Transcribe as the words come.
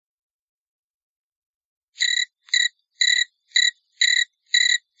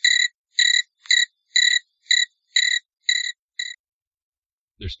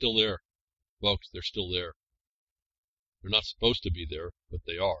They're still there, folks. They're still there. They're not supposed to be there, but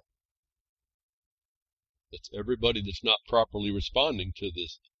they are. That's everybody that's not properly responding to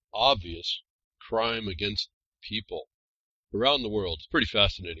this obvious crime against people around the world. It's pretty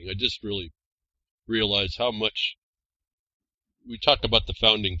fascinating. I just really realize how much we talk about the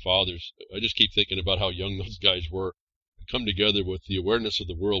founding fathers. I just keep thinking about how young those guys were to come together with the awareness of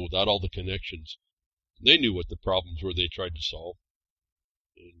the world without all the connections. They knew what the problems were they tried to solve.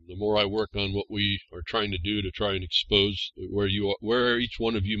 And the more I work on what we are trying to do to try and expose where each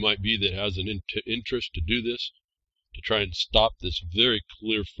one of you might be that has an interest to do this, to try and stop this very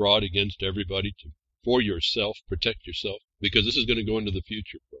clear fraud against everybody, for yourself, protect yourself, because this is going to go into the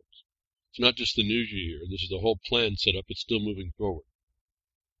future, folks. It's not just the news you hear. This is the whole plan set up. It's still moving forward.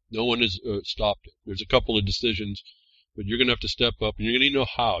 No one has stopped it. There's a couple of decisions, but you're going to have to step up, and you're going to know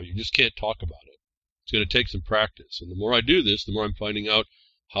how. You just can't talk about it. It's going to take some practice. And the more I do this, the more I'm finding out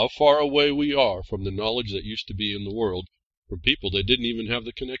how far away we are from the knowledge that used to be in the world from people that didn't even have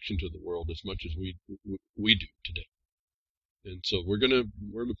the connection to the world as much as we do today. And so we're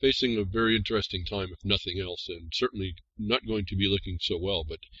facing a very interesting time, if nothing else, and certainly not going to be looking so well.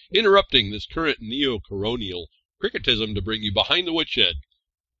 But interrupting this current neo-colonial cricketism to bring you behind the woodshed.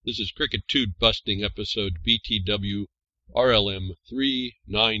 This is Crickitude Busting episode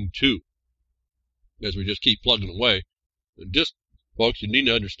BTWRLM392. As we just keep plugging away. And just, folks, you need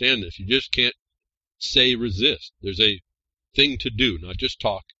to understand this. You just can't say resist. There's a thing to do, not just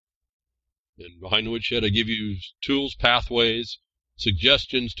talk. And behind the woodshed, I give you tools, pathways,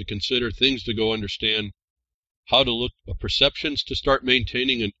 suggestions to consider, things to go understand, how to look, perceptions to start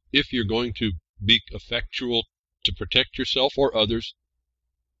maintaining, and if you're going to be effectual to protect yourself or others.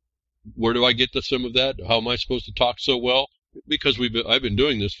 Where do I get some of that? How am I supposed to talk so well? Because I've been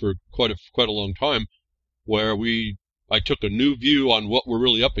doing this for quite a long time, where I took a new view on what we're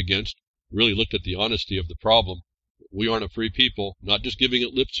really up against, really looked at the honesty of the problem. We aren't a free people, not just giving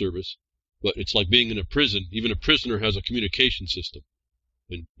it lip service. But it's like being in a prison. Even a prisoner has a communication system.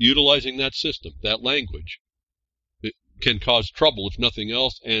 And utilizing that system, that language, it can cause trouble, if nothing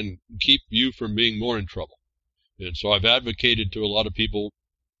else, and keep you from being more in trouble. And so I've advocated to a lot of people,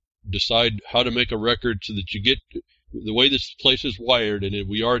 decide how to make a record so that you get, the way this place is wired, and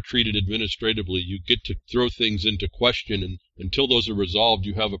we are treated administratively, you get to throw things into question, and until those are resolved,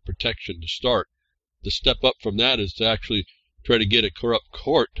 you have a protection to start. The step up from that is to actually try to get a corrupt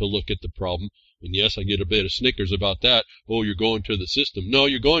court to look at the problem. And yes, I get a bit of snickers about that. Oh, you're going to the system. No,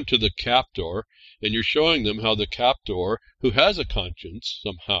 you're going to the captor, and you're showing them how the captor, who has a conscience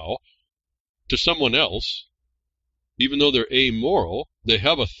somehow, to someone else, even though they're amoral, they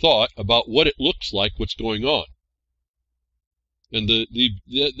have a thought about what it looks like, what's going on. And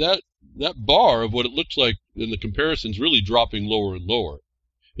that bar of what it looks like in the comparison is really dropping lower and lower.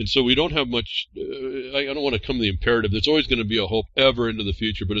 And so we don't have much, I don't want to come to the imperative. There's always going to be a hope ever into the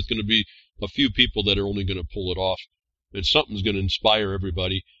future, but it's going to be a few people that are only going to pull it off. And something's going to inspire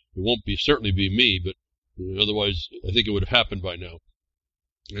everybody. It won't certainly be me, but otherwise I think it would have happened by now.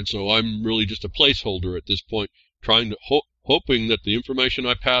 And so I'm really just a placeholder at this point, trying to hoping that the information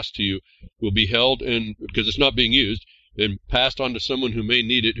I pass to you will be held, and because it's not being used, and passed on to someone who may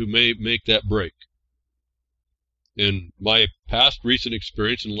need it, who may make that break. In my past recent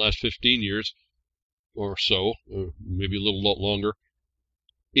experience in the last 15 years or so, maybe a little longer,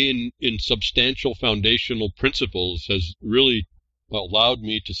 in substantial foundational principles has really allowed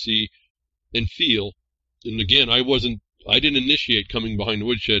me to see and feel. And again, I didn't initiate coming behind the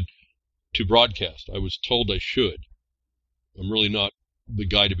woodshed to broadcast. I was told I should. I'm really not the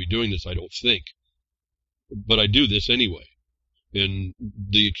guy to be doing this, I don't think. But I do this anyway. And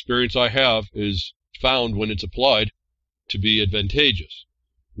the experience I have is found, when it's applied, to be advantageous.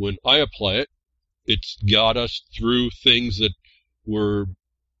 When I apply it, it's got us through things that were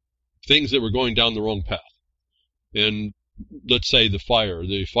going down the wrong path. And let's say the fires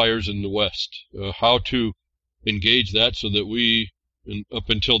in the West, how to engage that so that we, up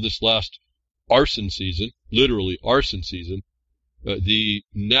until this last arson season, literally arson season, the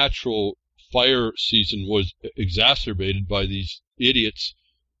natural fire season was exacerbated by these idiots,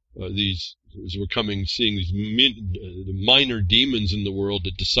 as we're seeing these minor demons in the world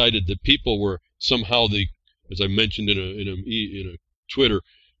that decided that people were somehow as I mentioned in a Twitter,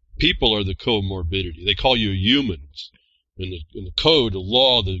 people are the comorbidity. They call you humans. In the code, the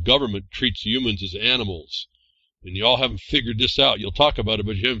law, the government treats humans as animals. And you all haven't figured this out. You'll talk about it,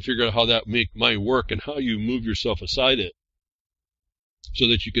 but you haven't figured out how that might work and how you move yourself aside it, so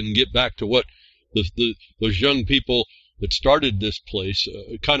that you can get back to what those young people that started this place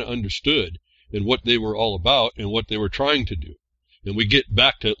kind of understood, and what they were all about and what they were trying to do. and we get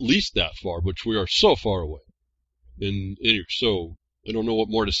back to at least that far, which we are so far away. And so I don't know what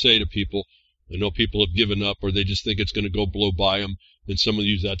more to say to people. I know people have given up, or they just think it's going to go blow by them. And some of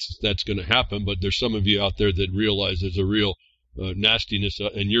you, that's going to happen. But there's some of you out there that realize there's a real nastiness,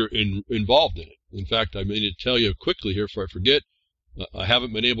 and you're involved in it. In fact, I mean to tell you quickly here before I forget, I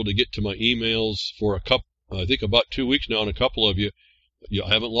haven't been able to get to my emails for I think about 2 weeks now, and a couple of you, I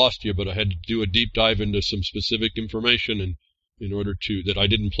haven't lost you, but I had to do a deep dive into some specific information, and in order to, that I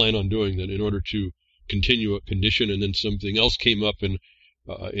didn't plan on doing, that in order to continue a condition, and then something else came up, and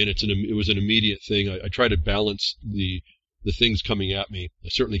it was an immediate thing. I try to balance the things coming at me. I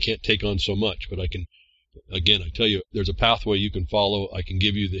certainly can't take on so much, but I can, again, I tell you, there's a pathway you can follow. I can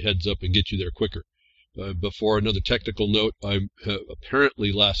give you the heads up and get you there quicker. Before another technical note, I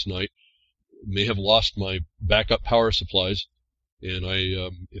apparently last night may have lost my backup power supplies, and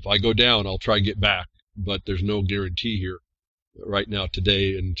if I go down, I'll try and get back, but there's no guarantee here right now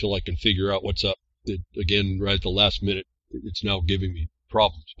today until I can figure out what's up. Again, right at the last minute, it's now giving me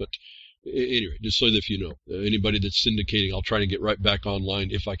problems. But anyway, just so that if you know, anybody that's syndicating, I'll try to get right back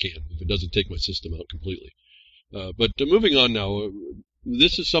online if I can, if it doesn't take my system out completely. But moving on now,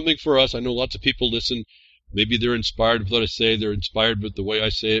 this is something for us. I know lots of people listen. Maybe they're inspired with what I say. They're inspired with the way I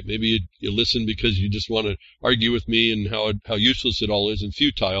say it. Maybe you listen because you just want to argue with me and how useless it all is and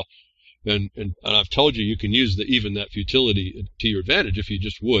futile. And I've told you can use even that futility to your advantage if you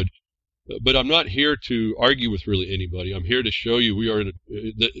just would. But I'm not here to argue with really anybody. I'm here to show you we are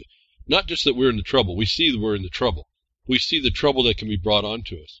not just that we're in the trouble. We see that we're in the trouble. We see the trouble that can be brought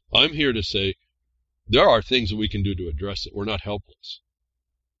onto us. I'm here to say there are things that we can do to address it. We're not helpless.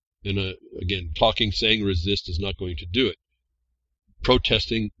 And again, saying resist is not going to do it.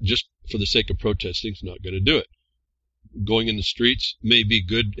 Protesting just for the sake of protesting is not going to do it. Going in the streets may be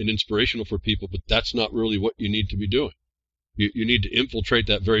good and inspirational for people, but that's not really what you need to be doing. You need to infiltrate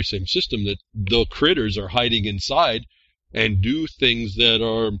that very same system that the critters are hiding inside and do things that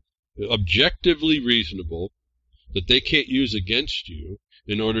are objectively reasonable that they can't use against you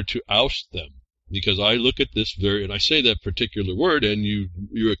in order to oust them. Because I look at this and I say that particular word, and you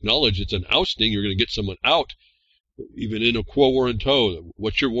acknowledge it's an ousting. You're going to get someone out, even in a quo warranto.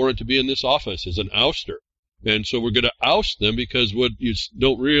 What's your warrant to be in this office is an ouster. And so we're going to oust them because what you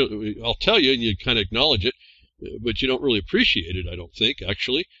don't really, I'll tell you, and you kind of acknowledge it, but you don't really appreciate it, I don't think,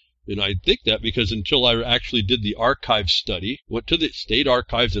 actually. And I think that because until I actually did the archive study, went to the state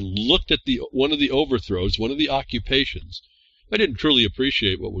archives and looked at one of the overthrows, one of the occupations, I didn't truly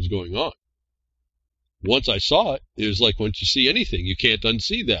appreciate what was going on. Once I saw it, it was like once you see anything, you can't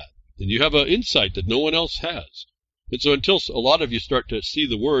unsee that. And you have an insight that no one else has. And so until a lot of you start to see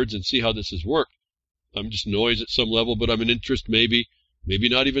the words and see how this has worked, I'm just noise at some level, but I'm an interest maybe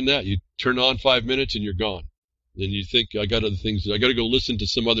not even that. You turn on 5 minutes and you're gone. And you think, I got other things. I got to go listen to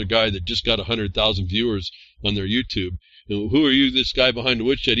some other guy that just got 100,000 viewers on their YouTube. And who are you, this guy behind the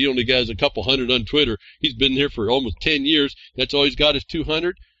woodshed? He only has a couple hundred on Twitter. He's been here for almost 10 years. That's all he's got is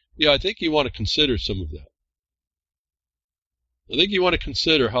 200. Yeah, I think you want to consider some of that. I think you want to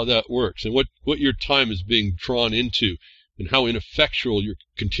consider how that works and what your time is being drawn into and how ineffectual your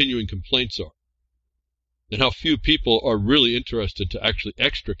continuing complaints are. And how few people are really interested to actually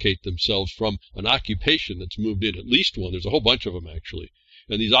extricate themselves from an occupation that's moved in. At least one. There's a whole bunch of them, actually.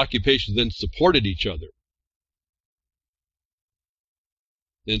 And these occupations then supported each other.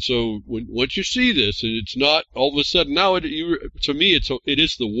 And so once you see this, and it's not all of a sudden, now to me, it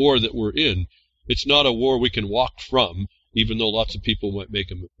is the war that we're in. It's not a war we can walk from, even though lots of people might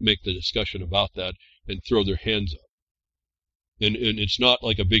make the discussion about that and throw their hands up. And it's not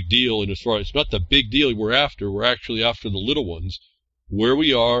like a big deal, and as far as it's not the big deal we're actually after the little ones, where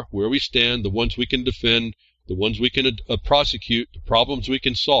we are, where we stand, the ones we can defend, the ones we can prosecute, the problems we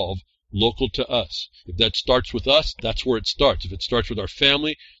can solve, local to us. If that starts with us, that's where it starts. If it starts with our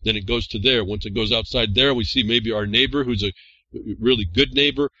family, then it goes to there. Once it goes outside there, we see maybe our neighbor who's a really good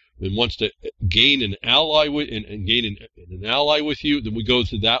neighbor and wants to gain an ally with an ally with you, then we go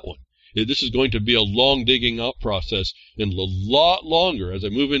to that one. This is going to be a long digging out process and a lot longer as I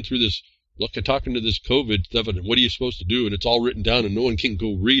move in through this. Look, I'm talking to this COVID stuff, and what are you supposed to do? And it's all written down, and no one can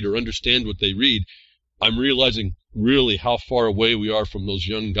go read or understand what they read. I'm realizing really how far away we are from those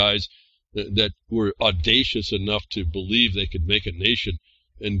young guys that were audacious enough to believe they could make a nation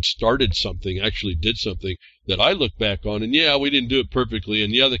and started something, actually did something that I look back on. And yeah, we didn't do it perfectly.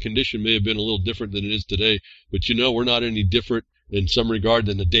 And yeah, the condition may have been a little different than it is today. But we're not any different in some regard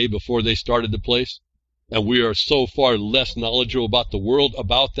than the day before they started the place. And we are so far less knowledgeable about the world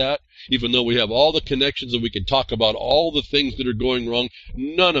about that, even though we have all the connections and we can talk about all the things that are going wrong.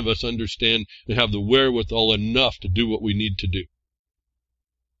 None of us understand and have the wherewithal enough to do what we need to do.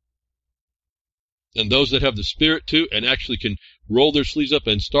 And those that have the spirit to and actually can roll their sleeves up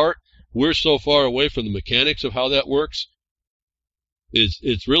and start, we're so far away from the mechanics of how that works.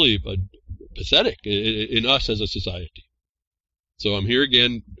 It's really pathetic in us as a society. So I'm here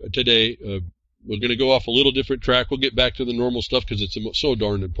again today. We're going to go off a little different track. We'll get back to the normal stuff because it's so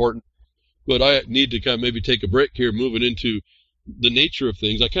darn important. But I need to kind of maybe take a break here, moving into the nature of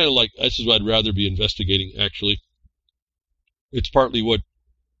things. I kind of like, this is what I'd rather be investigating, actually. It's partly what,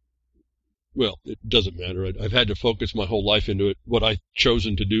 well, it doesn't matter. I've had to focus my whole life into it, what I've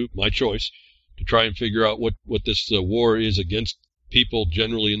chosen to do, my choice, to try and figure out what this war is against people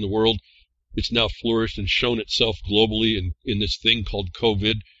generally in the world. It's now flourished and shown itself globally in this thing called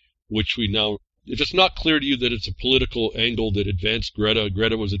COVID, which we now, if it's not clear to you that it's a political angle that advanced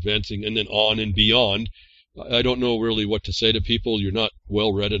Greta was advancing, and then on and beyond, I don't know really what to say to people. You're not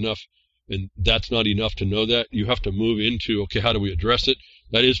well read enough, and that's not enough to know that. You have to move into, okay, how do we address it?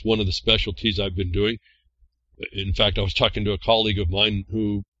 That is one of the specialties I've been doing. In fact, I was talking to a colleague of mine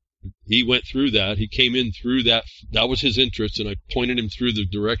who, he went through that. He came in through that. That was his interest, and I pointed him through the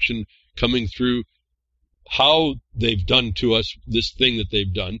direction coming through how they've done to us this thing that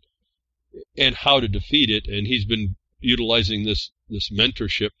they've done and how to defeat it. And he's been utilizing this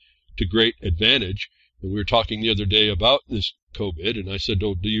mentorship to great advantage. And we were talking the other day about this COVID, and I said,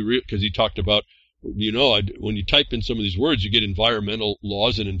 oh, do you because he talked about, you know, when you type in some of these words, you get environmental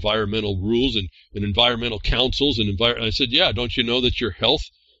laws and environmental rules and environmental councils. And I said, yeah, don't you know that your health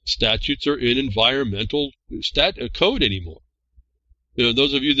statutes are in environmental code anymore? You know,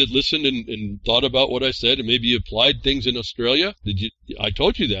 those of you that listened and thought about what I said and maybe applied things in Australia, I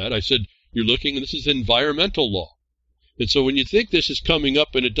told you that. I said, you're looking, and this is environmental law. And so when you think this is coming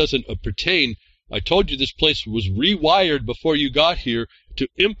up and it doesn't pertain, I told you this place was rewired before you got here to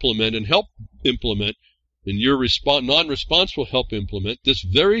implement and help implement, and your non-response will help implement this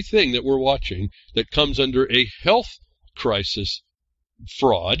very thing that we're watching that comes under a health crisis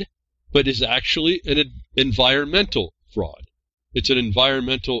fraud, but is actually an environmental fraud. It's an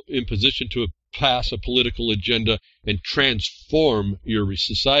environmental imposition to pass a political agenda and transform your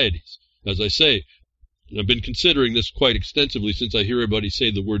societies. As I say, I've been considering this quite extensively since I hear everybody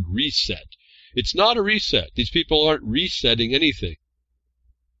say the word reset. It's not a reset. These people aren't resetting anything.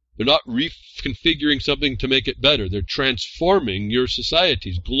 They're not reconfiguring something to make it better. They're transforming your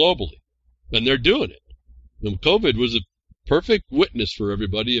societies globally, and they're doing it. And COVID was a perfect witness for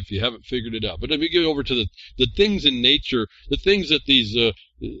everybody if you haven't figured it out. But let me get over to the things in nature, the things that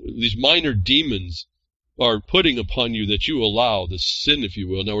these minor demons are putting upon you that you allow, the sin, if you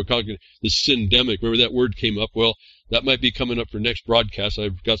will. Now we're talking the syndemic. Remember that word came up? Well, that might be coming up for next broadcast.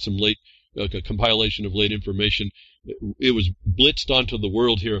 I've got some a compilation of late information. It was blitzed onto the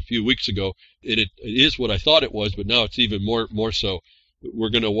world here a few weeks ago. It is what I thought it was, but now it's even more so. We're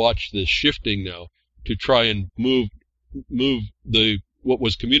going to watch this shifting now to try and move what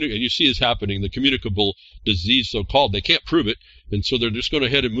was communicated, and you see this happening, the communicable disease, so-called. They can't prove it, and so they're just going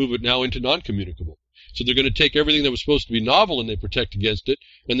ahead and move it now into non-communicable. So they're going to take everything that was supposed to be novel and they protect against it,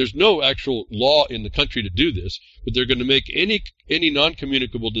 and there's no actual law in the country to do this, but they're going to make any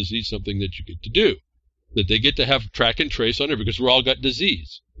non-communicable disease something that you get to do, that they get to have track and trace on it, because we're all got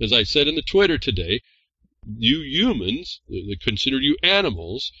disease. As I said in the Twitter today, you humans, they consider you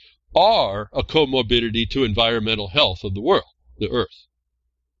animals, are a comorbidity to environmental health of the world, the earth,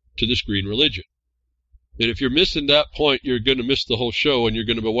 to this green religion. And if you're missing that point, you're going to miss the whole show, and you're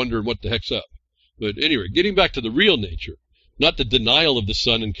going to be wondering what the heck's up. But anyway, getting back to the real nature, not the denial of the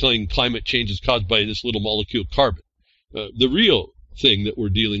sun and claiming climate change is caused by this little molecule carbon. The real thing that we're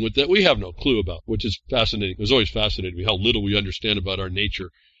dealing with that we have no clue about, which is fascinating. It was always fascinating me how little we understand about our nature,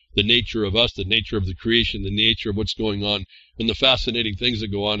 the nature of us, the nature of the creation, the nature of what's going on, and the fascinating things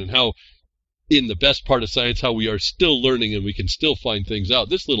that go on, and how in the best part of science, how we are still learning and we can still find things out.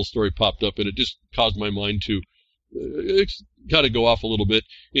 This little story popped up, and it just caused my mind to kind of go off a little bit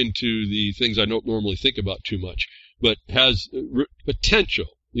into the things I don't normally think about too much, but has potential.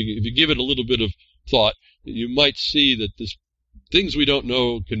 If you give it a little bit of thought, you might see that this things we don't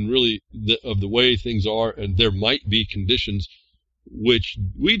know can really, of the way things are, and there might be conditions which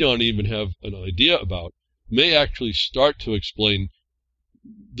we don't even have an idea about, may actually start to explain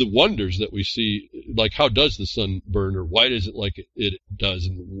the wonders that we see, like how does the sun burn, or why does it like it does,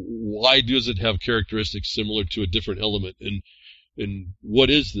 and why does it have characteristics similar to a different element, and what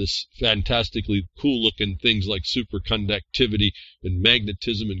is this fantastically cool looking things like superconductivity and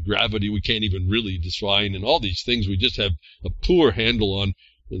magnetism and gravity we can't even really define, and all these things we just have a poor handle on,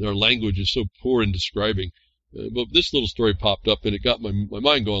 and our language is so poor in describing. But this little story popped up, and it got my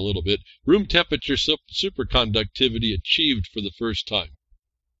mind going a little bit. Room temperature superconductivity achieved for the first time.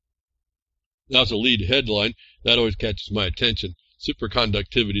 That's a lead headline. That always catches my attention.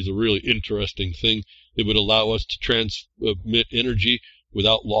 Superconductivity is a really interesting thing. It would allow us to transmit energy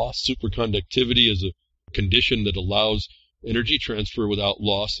without loss. Superconductivity is a condition that allows energy transfer without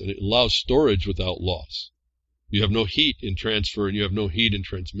loss, and it allows storage without loss. You have no heat in transfer, and you have no heat in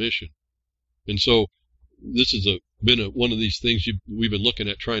transmission. And so this has been one of these things we've been looking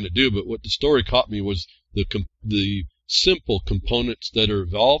at trying to do, but what the story caught me was the simple components that are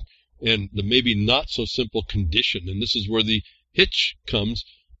involved and the maybe not so simple condition. And this is where the hitch comes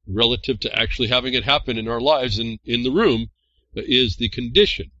relative to actually having it happen in our lives in the room, is the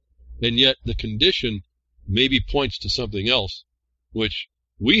condition. And yet the condition maybe points to something else, which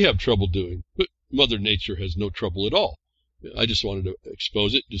we have trouble doing, but Mother Nature has no trouble at all. I just wanted to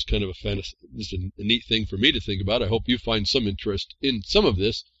expose it, just kind of a fantasy, just a neat thing for me to think about. I hope you find some interest in some of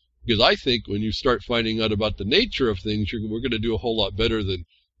this, because I think when you start finding out about the nature of things, we're going to do a whole lot better than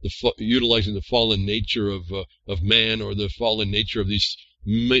utilizing the fallen nature of man, or the fallen nature of these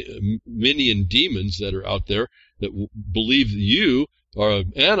minion demons that are out there that believe that you are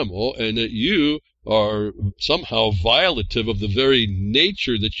an animal and that you are somehow violative of the very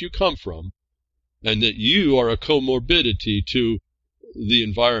nature that you come from, and that you are a comorbidity to the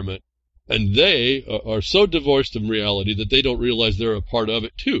environment, and they are so divorced from reality that they don't realize they're a part of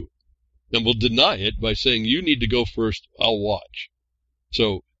it too, and will deny it by saying, you need to go first, I'll watch.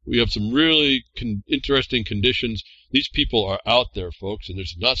 So we have some really interesting conditions. These people are out there, folks, and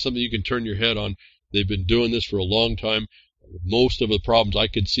there's not something you can turn your head on. They've been doing this for a long time. Most of the problems I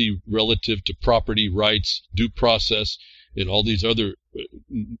could see relative to property rights, due process, and all these other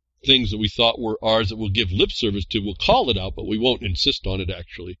things that we thought were ours that we'll give lip service to, we'll call it out, but we won't insist on it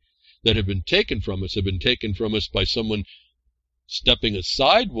actually, that have been taken from us by someone stepping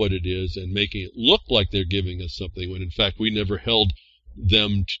aside what it is and making it look like they're giving us something, when in fact we never held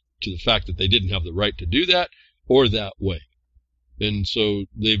them to the fact that they didn't have the right to do that or that way. And so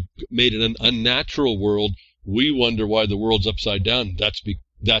they've made it an unnatural world. We wonder why the world's upside down.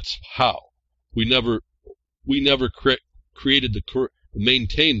 That's how. We never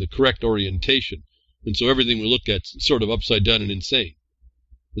maintained the correct orientation. And so everything we look at is sort of upside down and insane.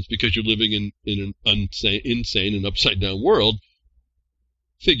 It's because you're living in an insane and upside down world,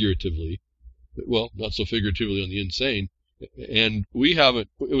 figuratively. Well, not so figuratively on the insane. And we haven't,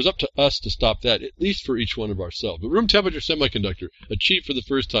 it was up to us to stop that, at least for each one of ourselves. But room temperature semiconductor, achieved for the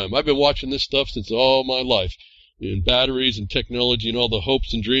first time. I've been watching this stuff since all my life, in batteries and technology and all the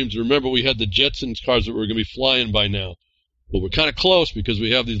hopes and dreams. Remember, we had the Jetsons cars that were going to be flying by now. Well, we're kind of close because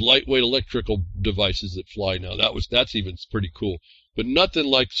we have these lightweight electrical devices that fly now. That's even pretty cool. But nothing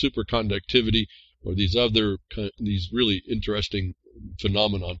like superconductivity or these really interesting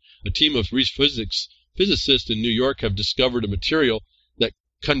phenomenon. A team of physicists in New York have discovered a material that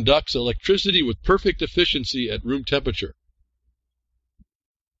conducts electricity with perfect efficiency at room temperature.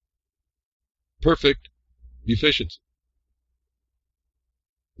 Perfect efficiency.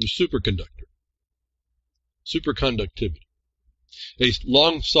 The superconductor. Superconductivity. A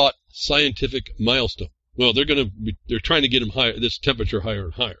long-sought scientific milestone. Well, they're trying to get them higher, this temperature higher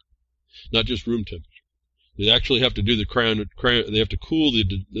and higher, not just room temperature. They actually have to do they have to cool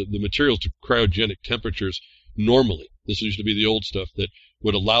the materials to cryogenic temperatures normally. This used to be the old stuff that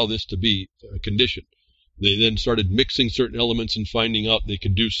would allow this to be a condition. They then started mixing certain elements and finding out they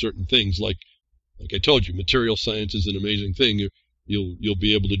could do certain things. Like I told you, material science is an amazing thing. You'll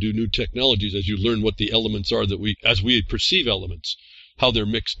be able to do new technologies as you learn what the elements are as we perceive elements, how they're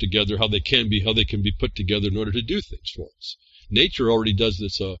mixed together, how they can be put together in order to do things for us. Nature already does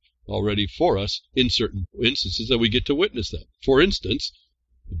this already for us in certain instances that we get to witness that. For instance,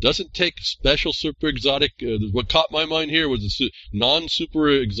 it doesn't take special super exotic, what caught my mind here was the non-super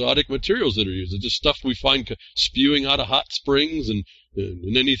exotic materials that are used. It's just stuff we find spewing out of hot springs and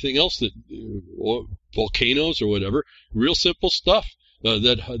anything else that, or volcanoes or whatever. Real simple stuff.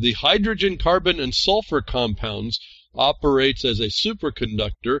 That the hydrogen, carbon, and sulfur compounds operates as a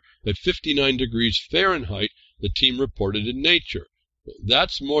superconductor at 59 degrees Fahrenheit, the team reported in Nature.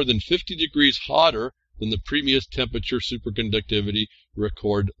 That's more than 50 degrees hotter than the previous temperature superconductivity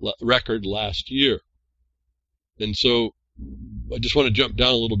record last year. And so I just want to jump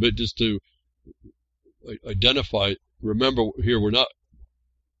down a little bit just to identify. Remember here, we're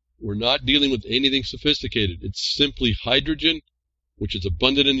not dealing with anything sophisticated. It's simply hydrogen, which is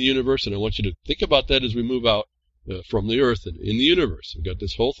abundant in the universe, and I want you to think about that as we move out from the Earth and in the universe. We've got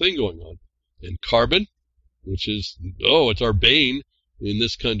this whole thing going on. And carbon, which is, it's our bane in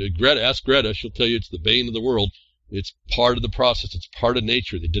this kind of Greta. Ask Greta, she'll tell you it's the bane of the world. It's part of the process. It's part of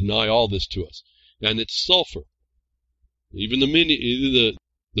nature. They deny all this to us. And it's sulfur. Even the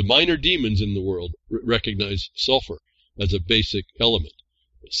The minor demons in the world recognize sulfur as a basic element.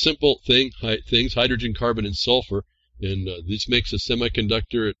 Simple things, hydrogen, carbon, and sulfur, and this makes a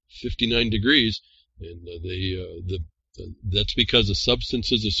semiconductor at 59 degrees, and that's because the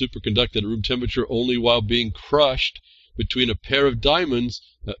substances are superconduct at room temperature only while being crushed between a pair of diamonds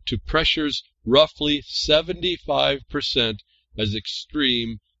to pressures roughly 75% as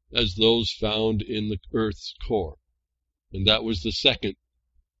extreme as those found in the Earth's core. And that was the second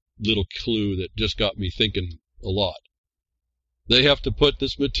little clue that just got me thinking a lot. They have to put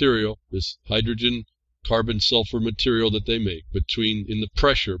this material, this hydrogen, carbon, sulfur material that they make in the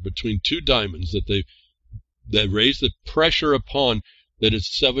pressure between two diamonds that they raise the pressure upon that is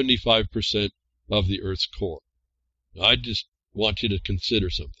 75% of the Earth's core. I just want you to consider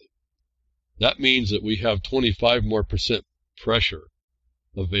something. That means that we have 25% more pressure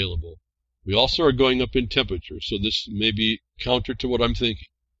available. We also are going up in temperature, so this may be counter to what I'm thinking.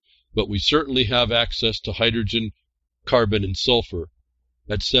 But we certainly have access to hydrogen, carbon, and sulfur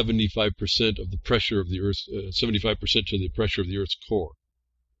at 75% of the pressure of the Earth, 75% to the pressure of the Earth's core.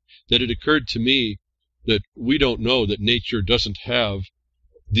 That it occurred to me that we don't know that nature doesn't have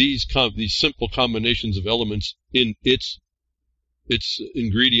these simple combinations of elements in its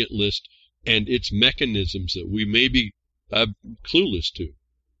ingredient list and its mechanisms that we may be clueless to.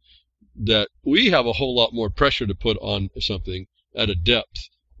 That we have a whole lot more pressure to put on something at a depth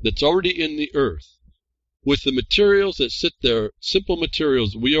that's already in the Earth with the materials that sit there, simple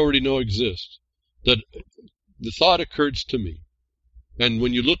materials we already know exist. That the thought occurs to me. And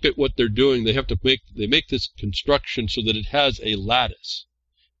when you look at what they're doing, they make this construction so that it has a lattice.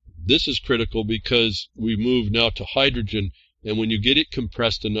 This is critical because we move now to hydrogen, and when you get it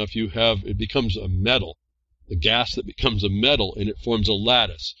compressed enough, it becomes a metal, a gas that becomes a metal, and it forms a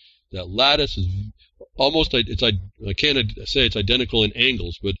lattice. That lattice is almost, I can't say it's identical in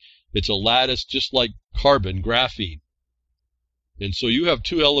angles, but it's a lattice just like carbon, graphene. And so you have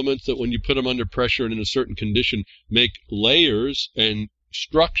two elements that when you put them under pressure and in a certain condition make layers and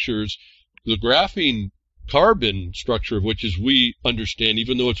structures. The graphene carbon structure of which, as we understand,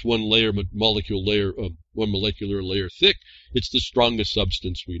 even though it's one molecular layer thick, it's the strongest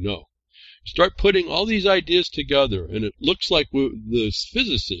substance we know. Start putting all these ideas together, and it looks like the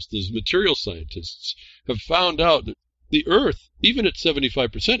physicists, the material scientists, have found out that the Earth, even at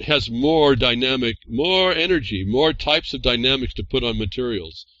 75%, has more dynamic, more energy, more types of dynamics to put on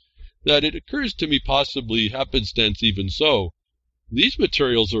materials. That it occurs to me, possibly happenstance even so, these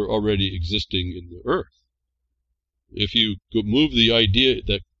materials are already existing in the Earth. If you move the idea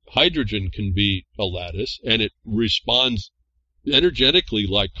that hydrogen can be a lattice, and it responds energetically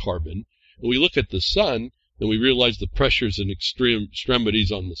like carbon, and we look at the sun, and we realize the pressures and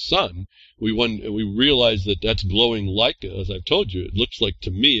extremities on the sun, we realize that that's glowing like, as I've told you, it looks like,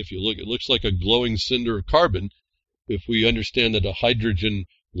 to me, if you look, it looks like a glowing cinder of carbon. If we understand that a hydrogen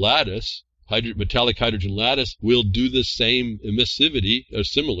lattice, metallic hydrogen lattice, will do the same emissivity, or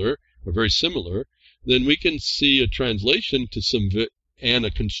very similar, then we can see a translation to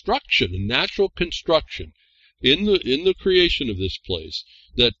a construction, a natural construction, in the creation of this place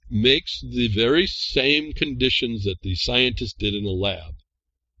that makes the very same conditions that the scientists did in a lab,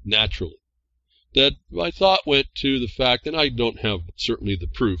 naturally. That my thought went to the fact, and I don't have certainly the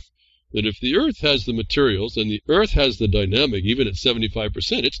proof, that if the Earth has the materials and the Earth has the dynamic, even at 75%,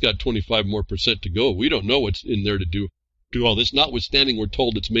 it's got 25% more to go. We don't know what's in there to do all this, notwithstanding we're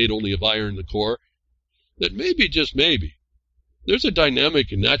told it's made only of iron in the core. That maybe, just maybe, there's a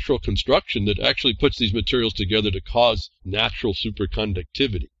dynamic and natural construction that actually puts these materials together to cause natural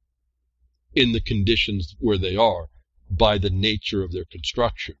superconductivity in the conditions where they are by the nature of their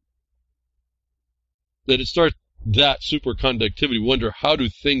construction. That it starts that superconductivity, wonder how do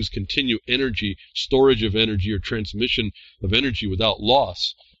things continue energy, storage of energy or transmission of energy without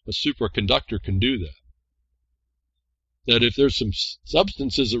loss. A superconductor can do that. That if there's some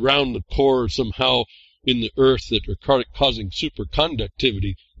substances around the core somehow in the Earth that are causing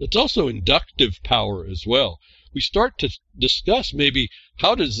superconductivity, that's also inductive power as well. We start to discuss maybe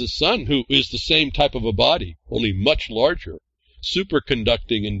how does the sun, who is the same type of a body, only much larger,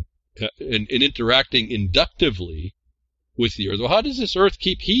 superconducting and interacting inductively with the Earth. Well, how does this Earth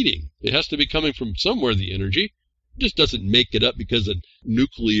keep heating? It has to be coming from somewhere, the energy. It just doesn't make it up because of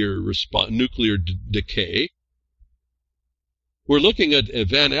nuclear decay. We're looking at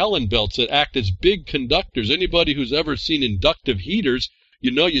Van Allen belts that act as big conductors. Anybody who's ever seen inductive heaters,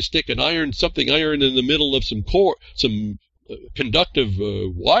 you stick something iron in the middle of some conductive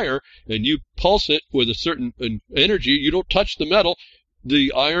wire, and you pulse it with a certain energy. You don't touch the metal.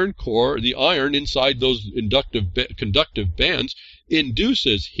 the iron core, the iron inside those conductive bands,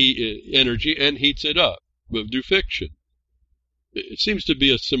 induces energy and heats it up through fiction. It seems to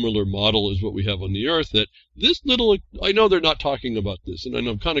be a similar model as what we have on the Earth, that this little, I know they're not talking about this, and I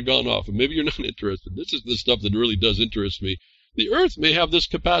know I've kind of gone off, and maybe you're not interested. This is the stuff that really does interest me. The Earth may have this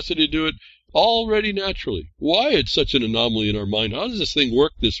capacity to do it already naturally. Why it's such an anomaly in our mind? How does this thing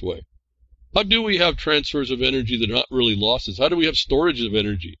work this way? How do we have transfers of energy that are not really losses? How do we have storage of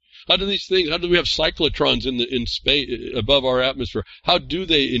energy? How do we have cyclotrons in space above our atmosphere? How do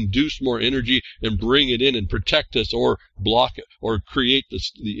they induce more energy and bring it in and protect us or block it or create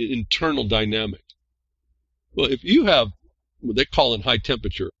the internal dynamic? Well, if you have what they call in high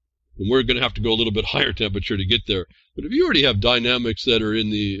temperature, and we're going to have to go a little bit higher temperature to get there, but if you already have dynamics that are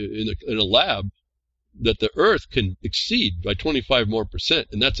in a lab that the Earth can exceed by 25% more,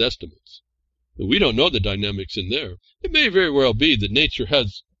 and that's estimates. We don't know the dynamics in there. It may very well be that nature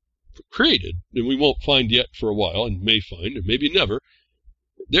has created, and we won't find yet for a while, and may find, or maybe never,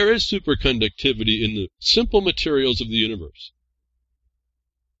 there is superconductivity in the simple materials of the universe.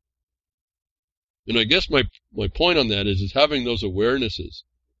 And I guess my point on that is having those awarenesses,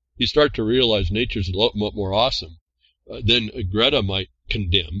 you start to realize nature's a lot more awesome than Greta might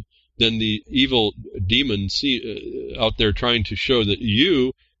condemn, than the evil demons out there trying to show that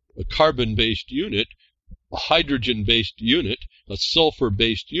you, a carbon-based unit, a hydrogen-based unit, a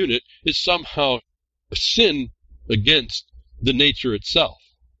sulfur-based unit, is somehow a sin against the nature itself.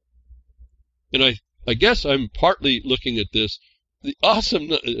 And I guess I'm partly looking at this, the awesome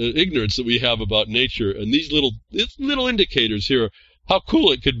ignorance that we have about nature, and these little indicators here, how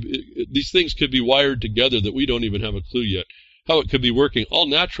cool it could be, these things could be wired together that we don't even have a clue yet, how it could be working all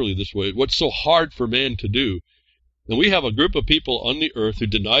naturally this way, what's so hard for man to do. And we have a group of people on the Earth who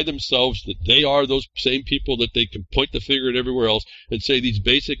deny themselves that they are those same people, that they can point the finger at everywhere else and say these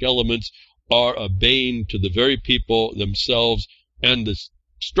basic elements are a bane to the very people themselves and the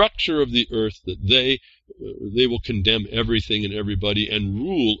structure of the Earth, that they will condemn everything and everybody and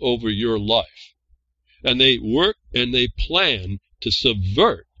rule over your life. And they work and they plan to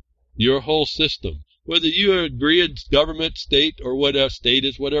subvert your whole system. Whether you agree it's government, state, or whatever state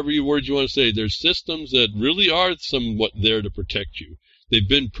is, whatever words you want to say, there's systems that really are somewhat there to protect you. They've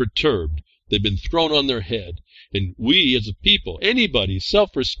been perturbed. They've been thrown on their head. And we as a people, anybody,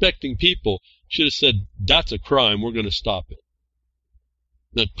 self-respecting people, should have said, that's a crime, we're going to stop it.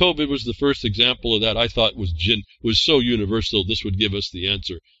 Now, COVID was the first example of that. I thought was so universal, this would give us the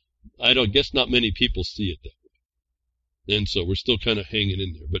answer. I guess not many people see it that way. And so we're still kind of hanging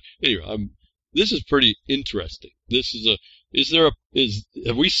in there. But anyway, this is pretty interesting. This is are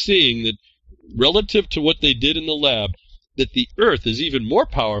we seeing that relative to what they did in the lab, that the Earth is even more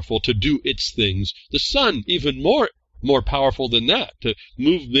powerful to do its things, the sun even more powerful than that, to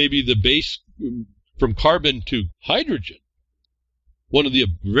move maybe the base from carbon to hydrogen, one of the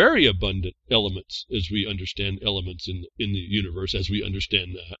very abundant elements as we understand elements in the universe as we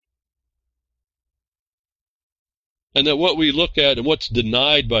understand that. And that what we look at and what's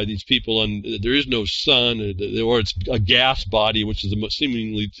denied by these people, there is no sun, or it's a gas body, which is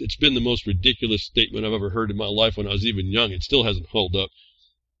it's been the most ridiculous statement I've ever heard in my life when I was even young. It still hasn't held up.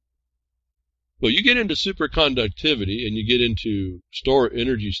 But you get into superconductivity, and you get into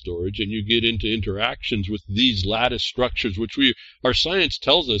energy storage, and you get into interactions with these lattice structures, which our science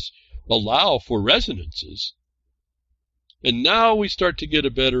tells us allow for resonances. And now we start to get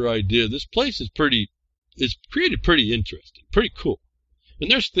a better idea. This place is created pretty interesting, pretty cool.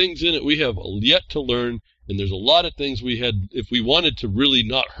 And there's things in it we have yet to learn, and there's a lot of things if we wanted to really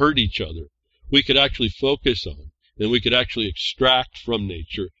not hurt each other, we could actually focus on, and we could actually extract from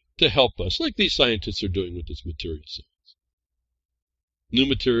nature to help us, like these scientists are doing with this material science. New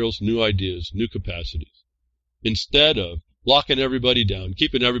materials, new ideas, new capacities. Instead of locking everybody down,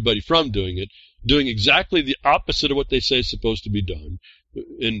 keeping everybody from doing it, doing exactly the opposite of what they say is supposed to be done,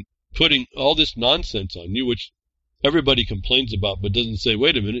 and putting all this nonsense on you, which everybody complains about, but doesn't say,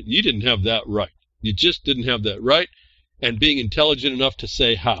 wait a minute, you didn't have that right. You just didn't have that right, and being intelligent enough to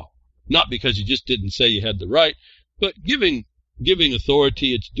say how. Not because you just didn't say you had the right, but giving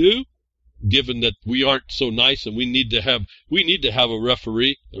authority its due, given that we aren't so nice and we need to have a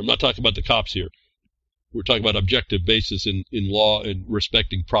referee. And I'm not talking about the cops here. We're talking about objective basis in law and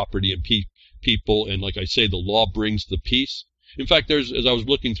respecting property and people, and like I say, the law brings the peace. In fact, as I was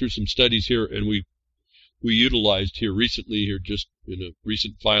looking through some studies here, and we utilized here recently, just in a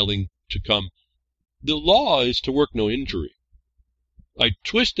recent filing to come, the law is to work no injury. I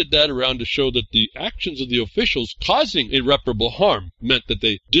twisted that around to show that the actions of the officials causing irreparable harm meant that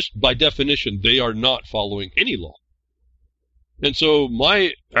they, just by definition, they are not following any law. And so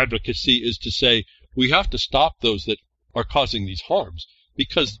my advocacy is to say we have to stop those that are causing these harms,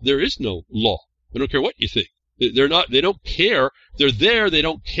 because there is no law. I don't care what you think. They don't care. They're there. They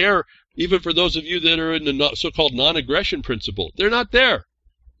don't care. Even for those of you that are in the so-called non-aggression principle, they're not there.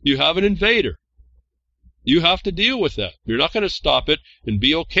 You have an invader. You have to deal with that. You're not going to stop it and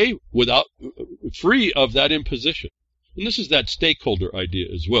be okay without, free of that imposition. And this is that stakeholder idea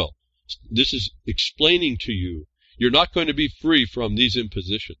as well. This is explaining to you, you're not going to be free from these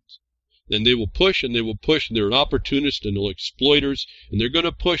impositions. And they will push and they will push, and they're an opportunist and they're exploiters, and they're going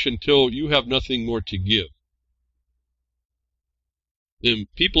to push until you have nothing more to give. And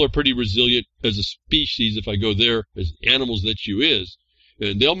people are pretty resilient as a species, if I go there, as animals that you is,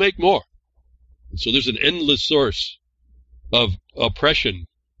 and they'll make more. And so there's an endless source of oppression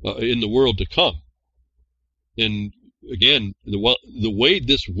in the world to come. And again, the way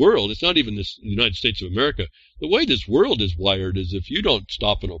this world, it's not even the United States of America, the way this world is wired is if you don't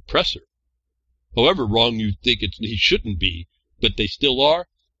stop an oppressor, however wrong you think he shouldn't be, but they still are,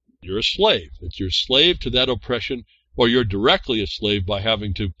 you're a slave. It's you're a slave to that oppression, or you're directly a slave by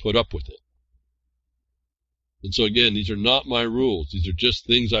having to put up with it. And so again, these are not my rules. These are just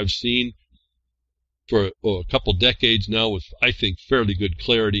things I've seen for a couple decades now with, I think, fairly good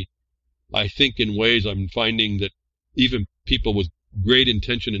clarity. I think in ways I'm finding that even people with great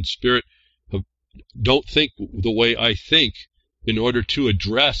intention and spirit don't think the way I think in order to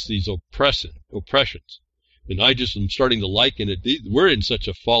address these oppressions. And I just am starting to liken it. We're in such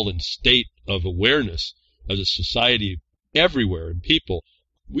a fallen state of awareness as a society everywhere, and people,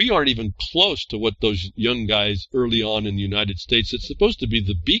 we aren't even close to what those young guys early on in the United States, it's supposed to be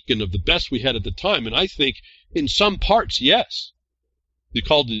the beacon of the best we had at the time. And I think in some parts, yes. They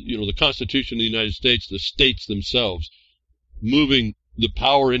called the Constitution of the United States, the states themselves, moving the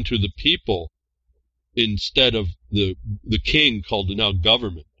power into the people instead of the king, called the now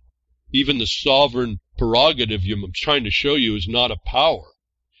government. Even the sovereign prerogative I'm trying to show you is not a power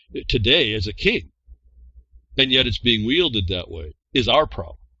today as a king. And yet it's being wielded that way is our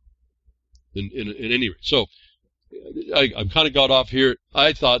problem. In any rate. So I kind of got off here.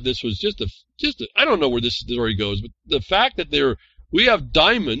 I thought this was just I don't know where this story goes, but the fact that we have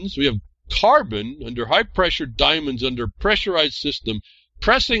diamonds, we have carbon under high pressure diamonds under pressurized system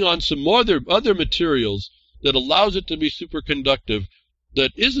pressing on some other materials that allows it to be superconductive,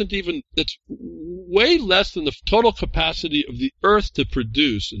 that's way less than the total capacity of the earth to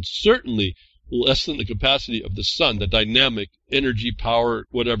produce, and certainly less than the capacity of the sun, the dynamic energy, power,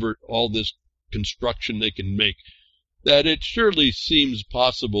 whatever, all this construction they can make, that it surely seems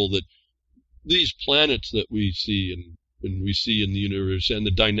possible that these planets that we see and we see in the universe, and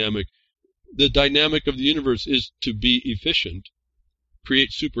the dynamic of the universe is to be efficient,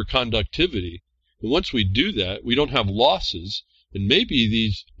 create superconductivity. And once we do that, we don't have losses. And maybe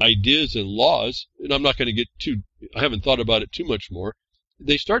these ideas and laws, and I'm not going to I haven't thought about it too much more,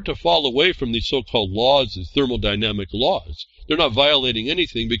 they start to fall away from these so-called laws, these thermodynamic laws. They're not violating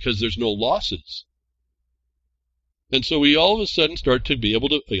anything because there's no losses. And so we all of a sudden start to be able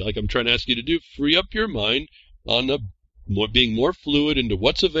to, like I'm trying to ask you to do, free up your mind on being more fluid into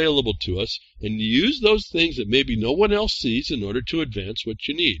what's available to us, and use those things that maybe no one else sees in order to advance what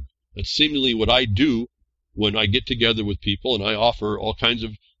you need. That's seemingly what I do when I get together with people and I offer all kinds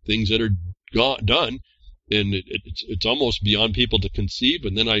of things that are done. And it's almost beyond people to conceive.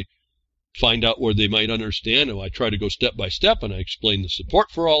 And then I find out where they might understand. And I try to go step by step, and I explain the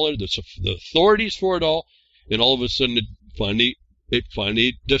support for all of it, the authorities for it all. And all of a sudden, it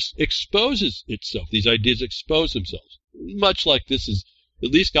finally just exposes itself. These ideas expose themselves. Much like this has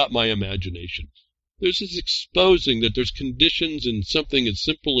at least got my imagination. There's this exposing that there's conditions in something as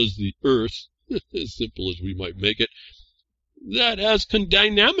simple as the earth, as simple as we might make it, that has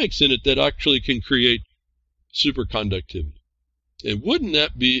dynamics in it that actually can create superconductivity. And wouldn't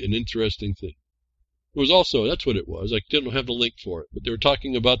that be an interesting thing? It was also, that's what it was. I didn't have the link for it, but they were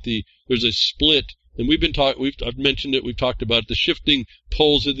talking about there's a split, and I've mentioned it, we've talked about it, the shifting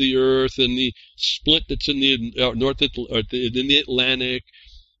poles of the earth and the split that's in the in the Atlantic,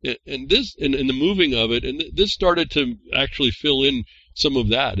 and the moving of it, and this started to actually fill in some of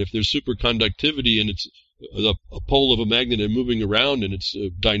that. If there's superconductivity and it's a pole of a magnet and moving around and it's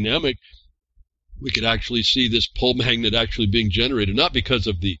dynamic, we could actually see this pole magnet actually being generated, not because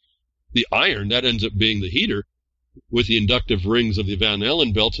of the iron, that ends up being the heater, with the inductive rings of the Van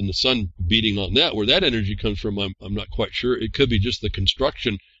Allen belts and the sun beating on that. Where that energy comes from, I'm not quite sure. It could be just the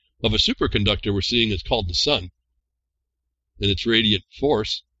construction of a superconductor we're seeing is called the sun, and its radiant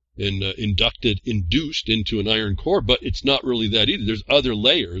force, and induced into an iron core, but it's not really that either. There's other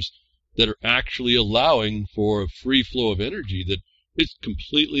layers that are actually allowing for a free flow of energy that is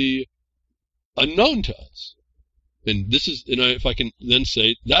completely unknown to us. And this is, if I can then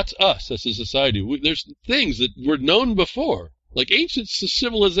say, that's us as a society. There's things that were known before, like ancient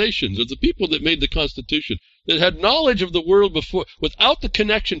civilizations, or the people that made the Constitution, that had knowledge of the world before, without the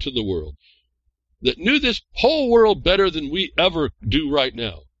connection to the world, that knew this whole world better than we ever do right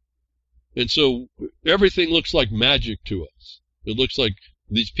now. And so everything looks like magic to us. It looks like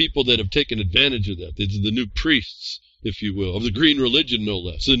these people that have taken advantage of that. These are the new priests, if you will, of the green religion, no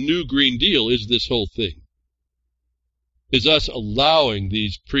less. The new Green Deal is this whole thing. Is us allowing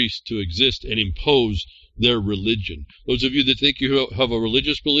these priests to exist and impose their religion. Those of you that think you have a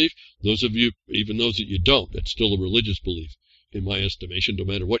religious belief, those of you, even those that you don't, that's still a religious belief, in my estimation, no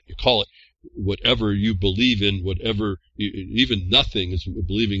matter what you call it, whatever you believe in, even nothing is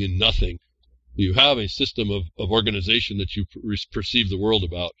believing in nothing. You have a system of organization that you perceive the world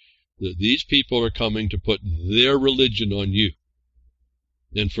about. These people are coming to put their religion on you.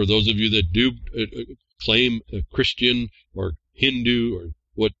 And for those of you that do claim a Christian or Hindu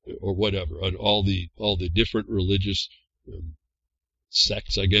or whatever, and all the different religious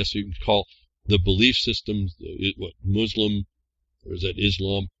sects, I guess you can call the belief systems, Muslim, or is that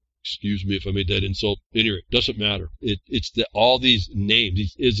Islam? Excuse me if I made that insult. Anyway, it doesn't matter. It's all these names,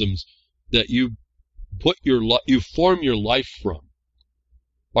 these isms that you form your life from,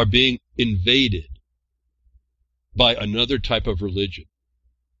 are being invaded by another type of religion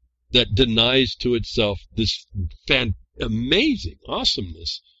that denies to itself this amazing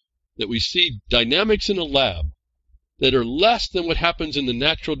awesomeness that we see dynamics in a lab that are less than what happens in the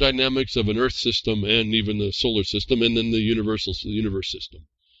natural dynamics of an Earth system and even the solar system and then the universe system.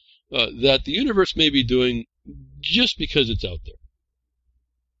 That the universe may be doing just because it's out there.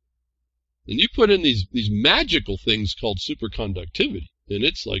 And you put in these magical things called superconductivity, and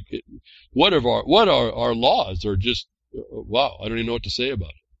it's like, what are our laws are just, wow, I don't even know what to say about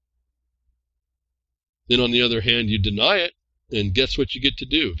it. Then on the other hand, you deny it, and guess what you get to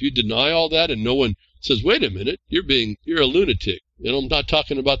do? If you deny all that and no one says, wait a minute, you're a lunatic, and I'm not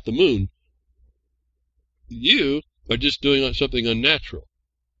talking about the moon, you are just doing something unnatural.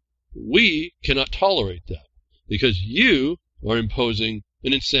 We cannot tolerate that because you are imposing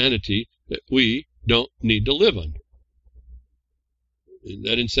an insanity that we don't need to live under. And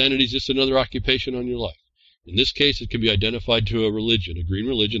that insanity is just another occupation on your life. In this case, it can be identified to a religion, a green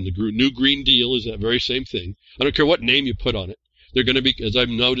religion. The new Green Deal is that very same thing. I don't care what name you put on it. They're going to be, as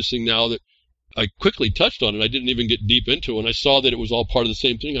I'm noticing now that I quickly touched on it, I didn't even get deep into it. When I saw that it was all part of the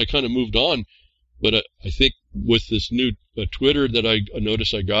same thing, I kind of moved on. But I think with this new Twitter that I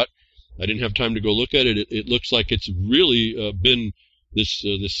noticed I got, I didn't have time to go look at it. It looks like it's really been this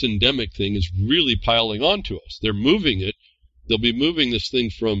syndemic thing is really piling on to us. They're moving it. They'll be moving this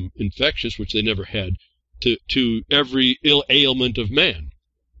thing from infectious, which they never had, to every ill ailment of man.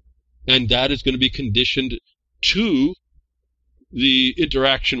 And that is going to be conditioned to the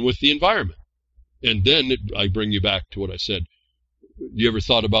interaction with the environment. And then I bring you back to what I said. You ever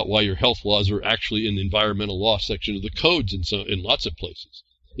thought about why your health laws are actually in the environmental law section of the codes in lots of places?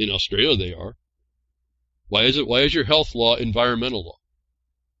 In Australia they are. Why is your health law environmental law?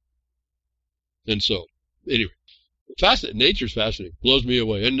 And so, anyway, fascinating. Nature's fascinating. Blows me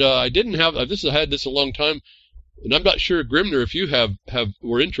away. And I had this a long time, and I'm not sure, Grimner, if you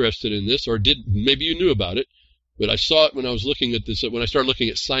were interested in this, or maybe you knew about it, but I saw it when I was looking at this, when I started looking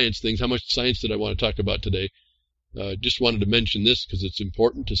at science things. How much science did I want to talk about today? Just wanted to mention this because it's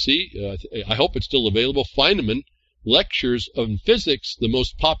important to see. I hope it's still available. Feynman, Lectures on Physics, the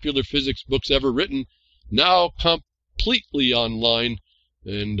most popular physics books ever written, now completely online.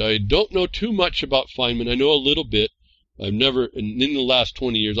 And I don't know too much about Feynman. I know a little bit. In the last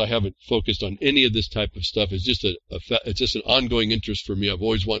 20 years, I haven't focused on any of this type of stuff. It's just it's just an ongoing interest for me. I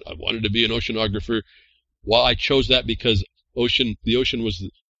wanted to be an oceanographer. Well, I chose that because the ocean was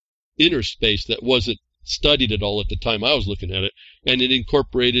the inner space that wasn't studied at all at the time I was looking at it, and it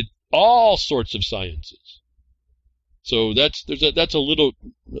incorporated all sorts of sciences. So there's a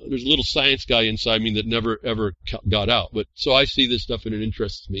little science guy inside me that never ever got out. But so I see this stuff and it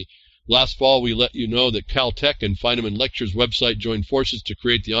interests me. Last fall, we let you know that Caltech and Feynman Lectures website joined forces to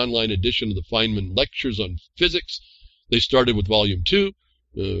create the online edition of the Feynman Lectures on Physics. They started with Volume 2,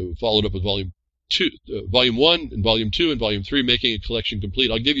 followed up with Volume 1, and Volume 2, and Volume 3, making a collection complete.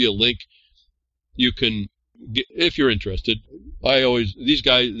 I'll give you a link. You can, if you're interested. This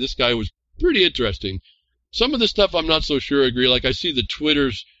guy was pretty interesting. Some of the stuff I'm not so sure I agree. Like I see the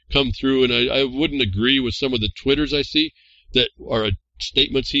Twitters come through, and I wouldn't agree with some of the Twitters I see that are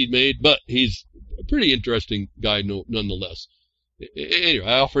statements he made, but he's a pretty interesting guy nonetheless. Anyway,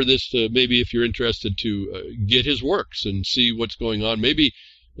 I offer this to maybe if you're interested to get his works and see what's going on. Maybe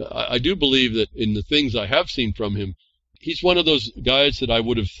I do believe that in the things I have seen from him, he's one of those guys that I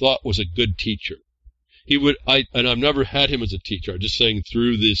would have thought was a good teacher. And I've never had him as a teacher. I'm just saying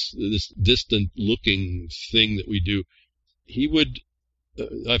through this distant looking thing that we do,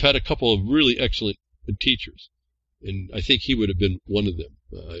 I've had a couple of really excellent teachers, and I think he would have been one of them,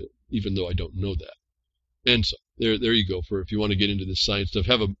 even though I don't know that. And so there you go. For if you want to get into this science stuff,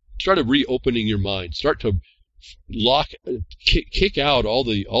 start reopening your mind. Start to kick out all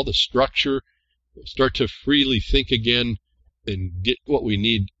the structure. Start to freely think again, and get what we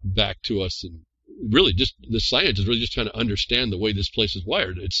need back to us. And really, just the science is really just trying to understand the way this place is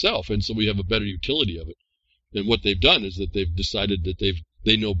wired itself, and so we have a better utility of it. And what they've done is that they've decided that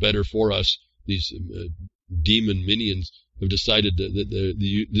they know better for us. These demon minions have decided that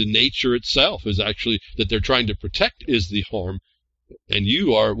the nature itself is actually that they're trying to protect is the harm, and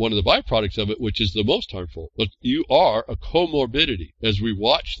you are one of the byproducts of it, which is the most harmful. But you are a comorbidity. As we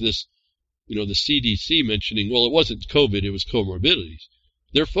watch this, the CDC mentioning, well, it wasn't COVID, it was comorbidities.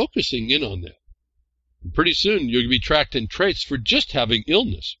 They're focusing in on that. And pretty soon you're going to be tracked and traced for just having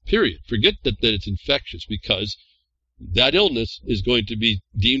illness, period. Forget that it's infectious, because that illness is going to be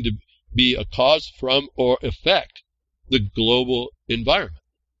deemed to be a cause from or affect the global environment,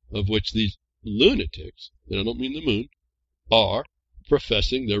 of which these lunatics, and I don't mean the moon, are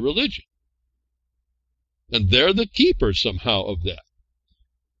professing their religion. And they're the keepers somehow of that.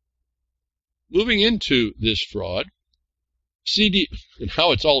 Moving into this fraud, and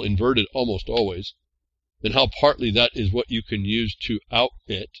how it's all inverted almost always, and how partly that is what you can use to out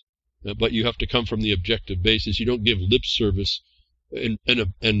it, but you have to come from the objective basis. You don't give lip service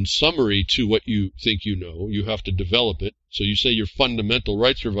and summary to what you think you know. You have to develop it. So you say your fundamental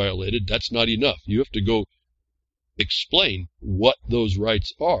rights are violated. That's not enough. You have to go explain what those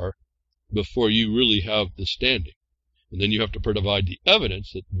rights are before you really have the standing. And then you have to provide the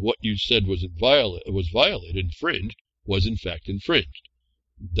evidence that what you said was violated, infringed, was in fact infringed.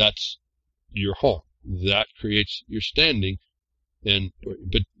 That's your harm. That creates your standing,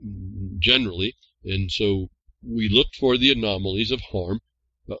 but generally, and so we look for the anomalies of harm,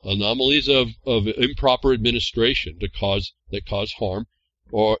 anomalies of improper administration that cause harm,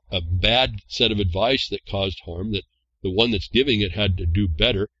 or a bad set of advice that caused harm, that the one that's giving it had to do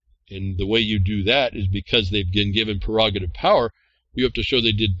better. And the way you do that is because they've been given prerogative power. You have to show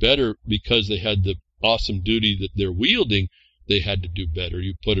they did better because they had the awesome duty that they're wielding. They had to do better.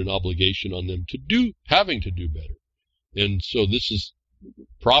 You put an obligation on them having to do better. And so this is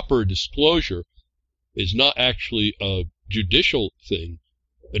proper disclosure is not actually a judicial thing.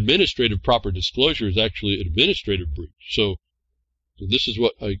 Administrative proper disclosure is actually an administrative breach. So this is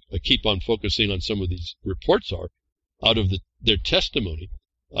what I keep on focusing on. Some of these reports are out of their testimony,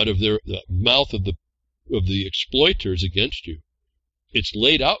 out of the mouth of the exploiters against you. It's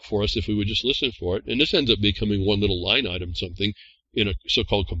laid out for us if we would just listen for it. And this ends up becoming one little line item, something in a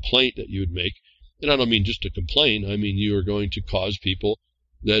so-called complaint that you would make. And I don't mean just to complain. I mean you are going to cause people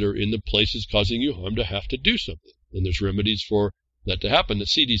that are in the places causing you harm to have to do something. And there's remedies for that to happen. The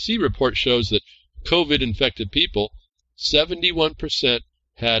CDC report shows that COVID-infected people, 71%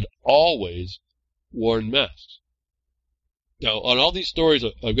 had always worn masks. Now, on all these stories,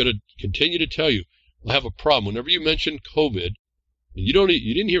 I'm going to continue to tell you, I have a problem. Whenever you mention COVID, and you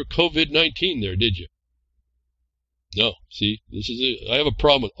didn't hear COVID-19 there, did you? No. See, I have a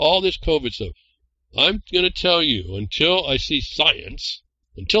problem with all this COVID stuff. I'm going to tell you, until I see science,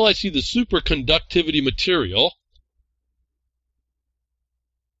 until I see the superconductivity material,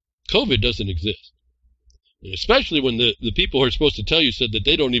 COVID doesn't exist. And especially when the people who are supposed to tell you said that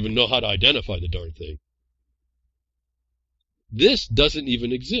they don't even know how to identify the darn thing. This doesn't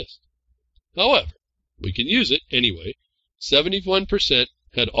even exist. However, we can use it anyway. 71%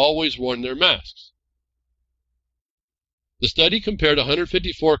 had always worn their masks. The study compared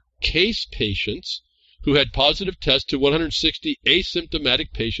 154 case patients who had positive tests to 160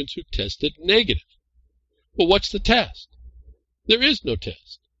 asymptomatic patients who tested negative. Well, what's the test? There is no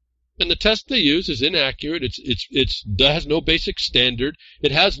test. And the test they use is inaccurate. It has no basic standard.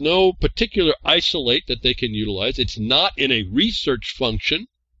 It has no particular isolate that they can utilize. It's not in a research function.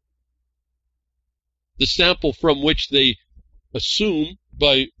 The sample from which they assume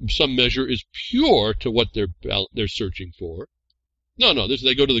by some measure is pure to what they're searching for. No,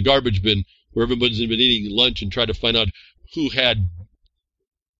 they go to the garbage bin where everybody's been eating lunch and try to find out who had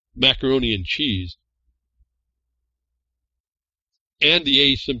macaroni and cheese. And the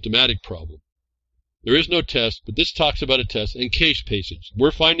asymptomatic problem. There is no test, but this talks about a test and case patients.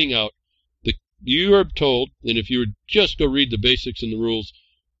 We're finding out you are told, and if you would just go read the basics and the rules,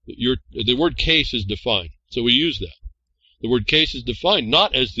 the word case is defined. So we use that. The word case is defined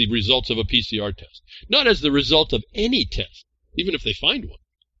not as the results of a PCR test, not as the result of any test, even if they find one.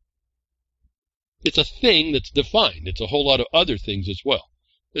 It's a thing that's defined. It's a whole lot of other things as well.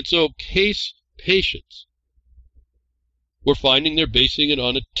 And so case patients, we're finding they're basing it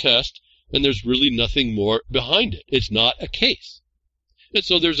on a test, and there's really nothing more behind it. It's not a case. And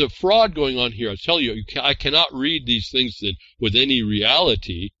so there's a fraud going on here. I tell you, I cannot read these things with any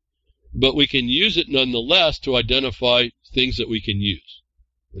reality, but we can use it nonetheless to identify things that we can use.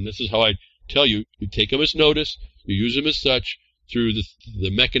 And this is how I tell you, you take them as notice, you use them as such through the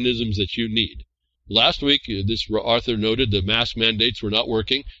mechanisms that you need. Last week, this author noted the mask mandates were not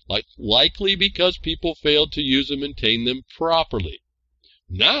working, likely because people failed to use them and maintain them properly.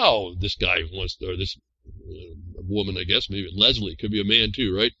 Now, this guy wants to, or this woman, I guess, maybe Leslie, could be a man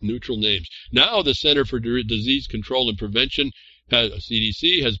too, right? Neutral names. Now, the Center for Disease Control and Prevention,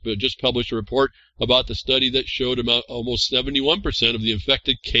 CDC, has just published a report about the study that showed about almost 71% of the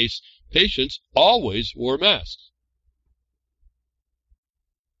infected case patients always wore masks.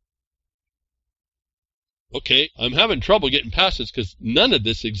 Okay, I'm having trouble getting past this because none of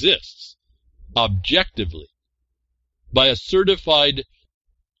this exists objectively by a certified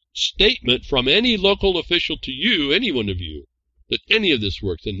statement from any local official to you, any one of you, that any of this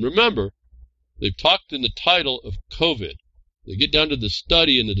works. And remember, they've talked in the title of COVID. They get down to the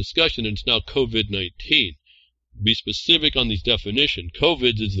study and the discussion, and it's now COVID-19. Be specific on these definitions.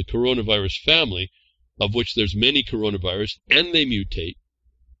 COVID is the coronavirus family, of which there's many coronavirus, and they mutate.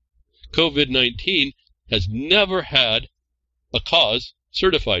 COVID-19 has never had a cause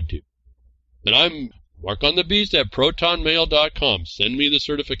certified to. And I'm Mark on the Beast at protonmail.com. Send me the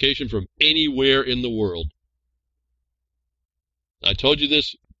certification from anywhere in the world. I told you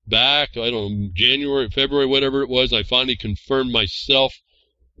this back, I don't know, January, February, whatever it was. I finally confirmed myself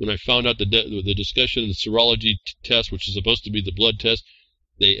when I found out the discussion of the serology test, which is supposed to be the blood test.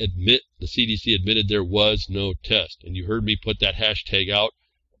 The CDC admitted there was no test. And you heard me put that hashtag out.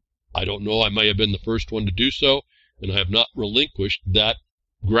 I don't know, I may have been the first one to do so, and I have not relinquished that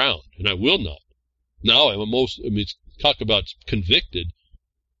ground, and I will not. Now talk about convicted.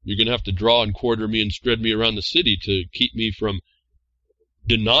 You're going to have to draw and quarter me and spread me around the city to keep me from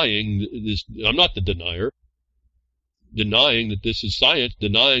denying this. I'm not the denier. Denying that this is science,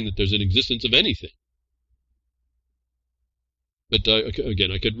 denying that there's an existence of anything. But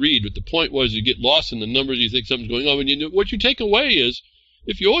again, I could read, but the point was you get lost in the numbers, you think something's going on, and what you take away is,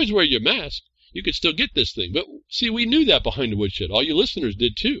 if you always wear your mask, you could still get this thing. But see, we knew that behind the woodshed. All you listeners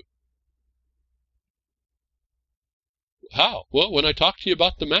did too. How? Well, when I talked to you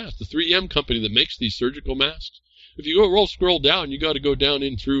about the mask, the 3M company that makes these surgical masks, if you scroll down, you got to go down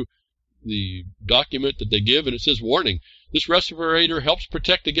in through the document that they give, and it says, warning, this respirator helps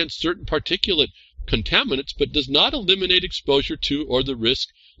protect against certain particulate contaminants, but does not eliminate exposure to or the risk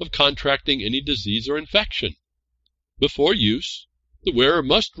of contracting any disease or infection. Before use, the wearer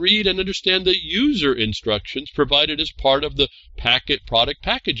must read and understand the user instructions provided as part of the product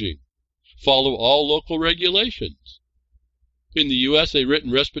packaging. Follow all local regulations. In the U.S., a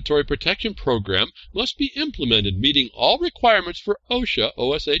written respiratory protection program must be implemented, meeting all requirements for OSHA,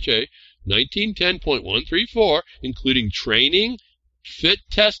 OSHA 1910.134, including training, fit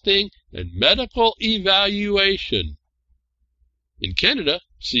testing, and medical evaluation. In Canada,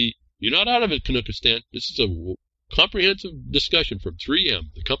 see, you're not out of it, Canuckistan. This is a comprehensive discussion from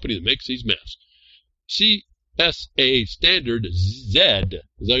 3M, the company that makes these masks. CSA standard Z,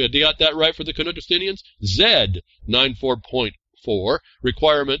 got that right for the Canuckistanians? Z 94.4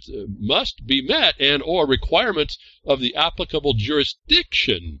 requirements must be met and or requirements of the applicable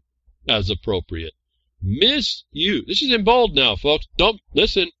jurisdiction as appropriate. Misuse. This is in bold now, folks. Don't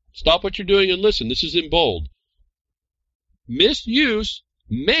listen. Stop what you're doing and listen. This is in bold. Misuse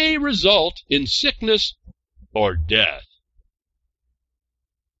may result in sickness or death.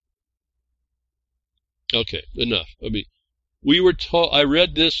 Okay, enough. We were told, I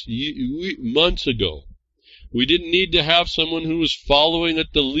read this months ago. We didn't need to have someone who was following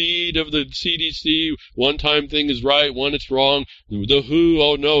at the lead of the CDC. One time thing is right, one it's wrong. The WHO,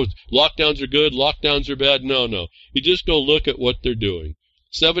 oh no, lockdowns are good, lockdowns are bad. No. You just go look at what they're doing.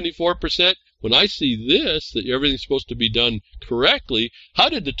 74%. When I see this, that everything's supposed to be done correctly, how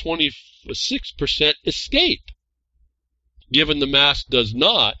did the 26% escape? Given the mask does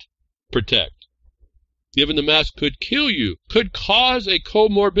not protect. Given the mask could kill you, could cause a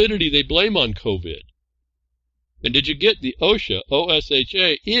comorbidity they blame on COVID. And did you get the OSHA,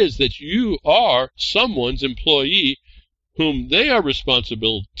 OSHA, is that you are someone's employee whom they are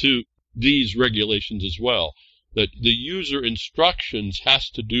responsible to these regulations as well. That the user instructions has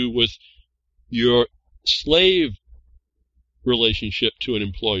to do with your slave relationship to an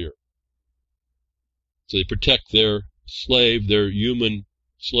employer. So they protect their slave, their human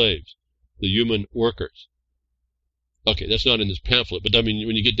slaves, the human workers. Okay, that's not in this pamphlet, but I mean,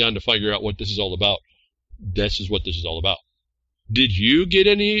 when you get down to figure out what this is all about, this is what this is all about. Did you get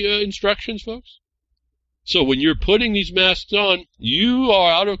any instructions, folks? So when you're putting these masks on, you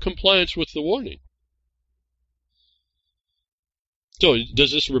are out of compliance with the warning. So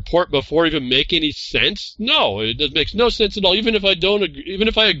does this report before even make any sense? No, it makes no sense at all. Even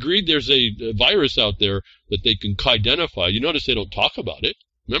if I agreed there's a virus out there that they can identify, you notice they don't talk about it.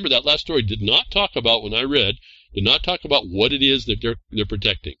 Remember that last story did not talk about, when I read, did not talk about what it is that they're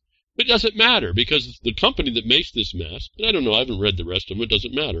protecting. It doesn't matter, because the company that makes this mask, and I don't know, I haven't read the rest of them, it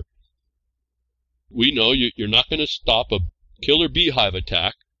doesn't matter. We know you're not going to stop a killer beehive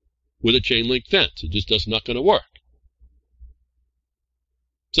attack with a chain link fence. It just not going to work.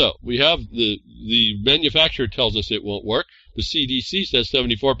 So we have the manufacturer tells us it won't work. The CDC says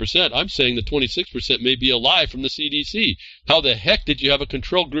 74%. I'm saying the 26% may be a lie from the CDC. How the heck did you have a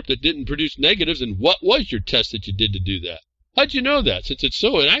control group that didn't produce negatives, and what was your test that you did to do that? How'd you know that, since it's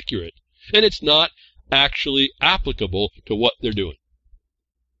so inaccurate? And it's not actually applicable to what they're doing.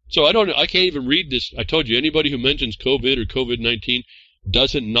 So I can't even read this. I told you, anybody who mentions COVID or COVID-19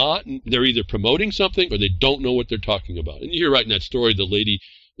 they're either promoting something or they don't know what they're talking about. And you hear right in that story, the lady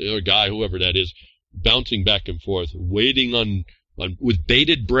or guy, whoever that is, bouncing back and forth, waiting on with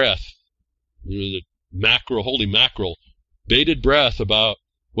bated breath, the holy mackerel, bated breath about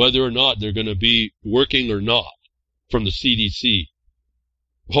whether or not they're going to be working or not from the CDC.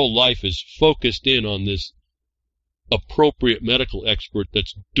 Whole life is focused in on this appropriate medical expert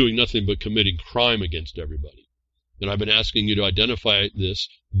that's doing nothing but committing crime against everybody. And I've been asking you to identify this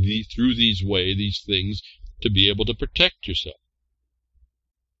through these things to be able to protect yourself.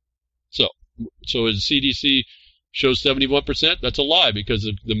 So as CDC shows 71%, that's a lie, because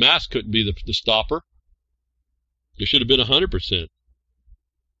the mask couldn't be the stopper. It should have been 100%.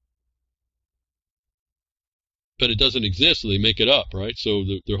 But it doesn't exist, so they make it up, right? So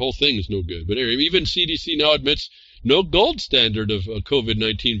their whole thing is no good. But anyway, even CDC now admits no gold standard of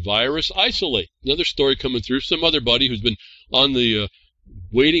COVID-19 virus isolate. Another story coming through. Some other buddy who's been on the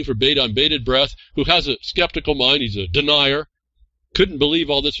waiting for on bated breath, who has a skeptical mind. He's a denier. Couldn't believe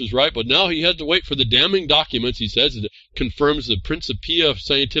all this was right, but now he had to wait for the damning documents, he says, that confirms the Principia of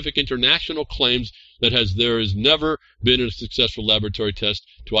Scientific International claims that there has never been a successful laboratory test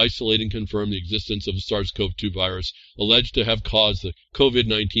to isolate and confirm the existence of the SARS-CoV-2 virus alleged to have caused the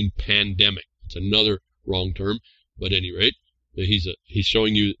COVID-19 pandemic. It's another wrong term, but at any rate, he's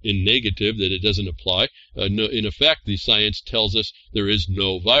showing you in negative that it doesn't apply. In effect, the science tells us there is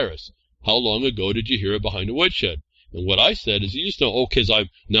no virus. How long ago did you hear it behind a woodshed? And what I said is, you just know, because I'm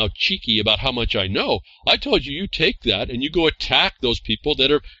now cheeky about how much I know. I told you take that and you go attack those people that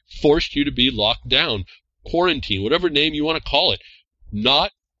have forced you to be locked down, quarantine, whatever name you want to call it,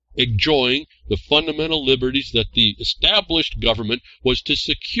 not enjoying the fundamental liberties that the established government was to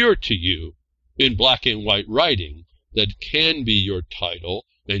secure to you in black and white writing that can be your title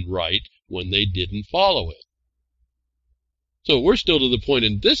and right when they didn't follow it. So we're still to the point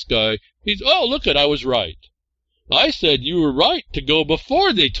in this guy, oh, look I was right. I said you were right to go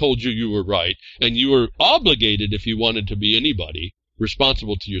before they told you were right, and you were obligated, if you wanted to be anybody,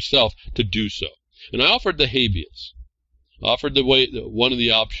 responsible to yourself, to do so. And I offered the habeas, offered one of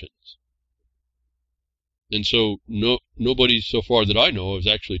the options. And so nobody so far that I know has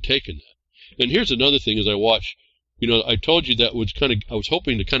actually taken that. And here's another thing as I watch, I told you that I was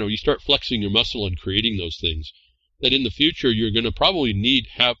hoping to you start flexing your muscle and creating those things, that in the future you're going to probably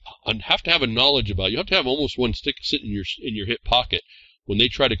have to have a knowledge about. You have to have almost one stick sitting in your hip pocket when they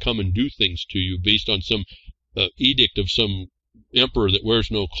try to come and do things to you based on some edict of some emperor that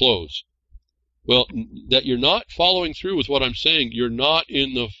wears no clothes. Well, that you're not following through with what I'm saying. You're not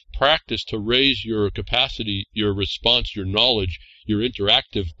in the practice to raise your capacity, your response, your knowledge, your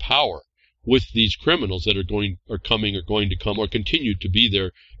interactive power with these criminals that are coming or going to come or continue to be there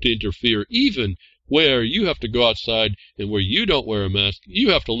to interfere, even where you have to go outside and where you don't wear a mask, you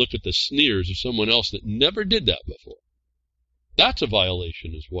have to look at the sneers of someone else that never did that before. That's a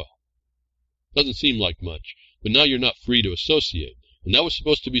violation as well. Doesn't seem like much, but now you're not free to associate. And that was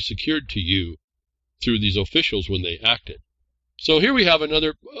supposed to be secured to you through these officials when they acted. So here we have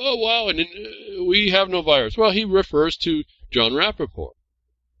another, oh wow, and we have no virus. Well, he refers to John Rappaport.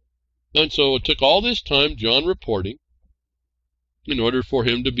 And so it took all this time, John reporting, in order for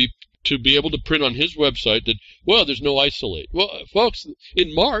him to be able to print on his website that, well, there's no isolate. Well, folks,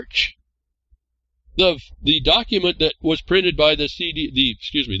 in March, The document that was printed by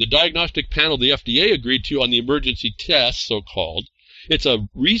the diagnostic panel the FDA agreed to on the emergency test, so-called, it's a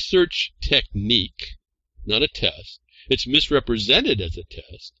research technique, not a test. It's misrepresented as a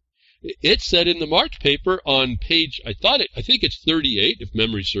test. It said in the March paper on page, I think it's 38, if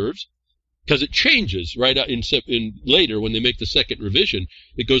memory serves, because it changes right out in later when they make the second revision.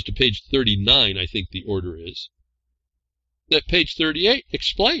 It goes to page 39, I think the order is. That page 38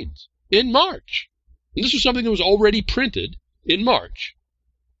 explains in March. And this was something that was already printed in March,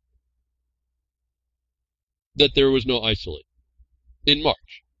 that there was no isolate in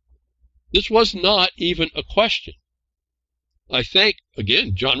March. This was not even a question. I thank,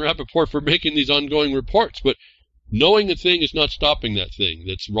 again, John Rappaport for making these ongoing reports, but knowing a thing is not stopping that thing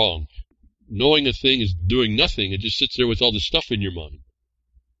that's wrong. Knowing a thing is doing nothing. It just sits there with all this stuff in your mind.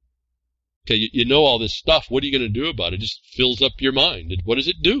 Okay, you know all this stuff. What are you going to do about it? It just fills up your mind. And what is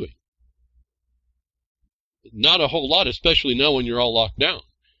it doing? Not a whole lot, especially now when you're all locked down.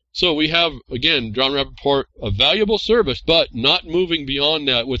 So we have, again, John Rappaport, a valuable service, but not moving beyond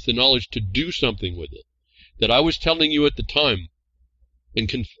that with the knowledge to do something with it. That I was telling you at the time, and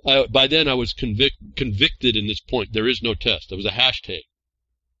by then I was convicted in this point. There is no test. That was a hashtag.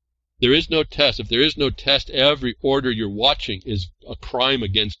 There is no test. If there is no test, every order you're watching is a crime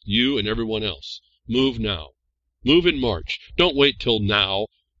against you and everyone else. Move now. Move in March. Don't wait till now,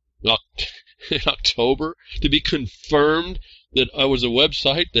 in October, to be confirmed that I was a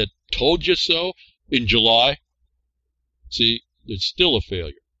website that told you so in July. See, it's still a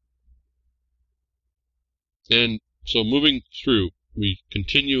failure. And so moving through, we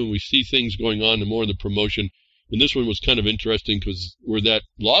continue and we see things going on, and more of the promotion. And this one was kind of interesting because where that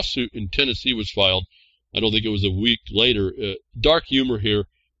lawsuit in Tennessee was filed, I don't think it was a week later. Dark humor here.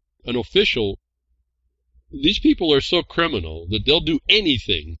 An official, these people are so criminal that they'll do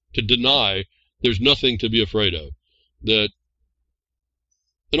anything to deny there's nothing to be afraid of. That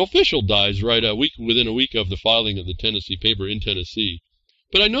an official dies within a week of the filing of the Tennessee paper in Tennessee.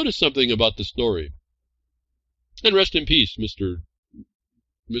 But I noticed something about the story. And rest in peace, Mr.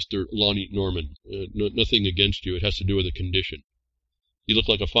 Lonnie Norman. Nothing against you. It has to do with a condition. You look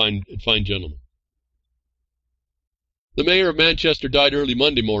like a fine gentleman. The mayor of Manchester died early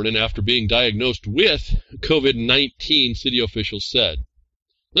Monday morning after being diagnosed with COVID-19, city officials said.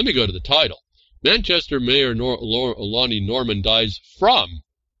 Let me go to the title. Manchester Mayor Lonnie Norman dies from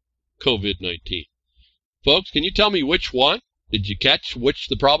COVID-19. Folks, can you tell me which one? Did you catch which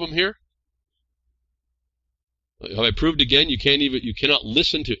the problem here? Have I proved again you cannot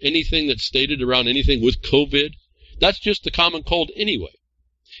listen to anything that's stated around anything with COVID? That's just the common cold anyway.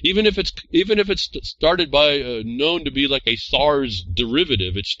 Even if it's started by known to be like a SARS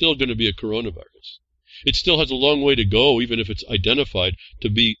derivative, it's still going to be a coronavirus. It still has a long way to go, even if it's identified to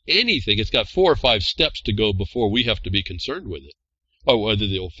be anything. It's got 4 or 5 steps to go before we have to be concerned with it, or whether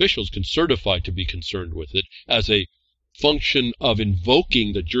the officials can certify to be concerned with it as a function of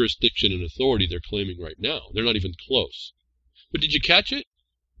invoking the jurisdiction and authority they're claiming right now. They're not even close. But did you catch it?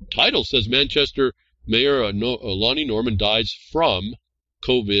 Title says Manchester Mayor Lonnie Norman dies from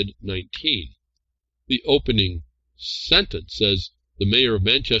COVID-19. The opening sentence says the mayor of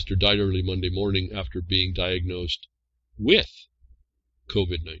Manchester died early Monday morning after being diagnosed with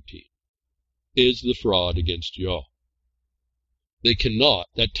COVID-19. Is the fraud against y'all? They cannot,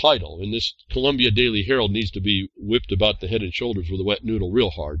 that title, and this Columbia Daily Herald needs to be whipped about the head and shoulders with a wet noodle real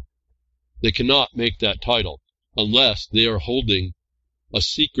hard. They cannot make that title unless they are holding a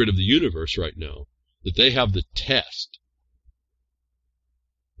secret of the universe right now, that they have the test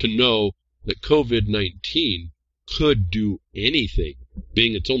to know that COVID-19 could do anything,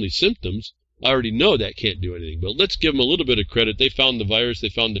 being its only symptoms. I already know that can't do anything, but let's give them a little bit of credit. They found the virus, they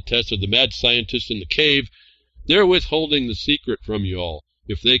found the test of the mad scientists in the cave. They're withholding the secret from you all.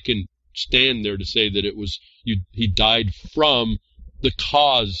 If they can stand there to say that it was he died from the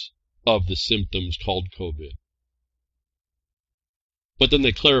cause of the symptoms called COVID. But then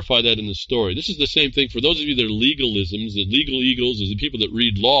they clarify that in the story. This is the same thing for those of you that are legalisms, the legal eagles, the people that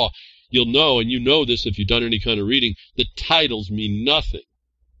read law. You'll know, and you know this if you've done any kind of reading, the titles mean nothing.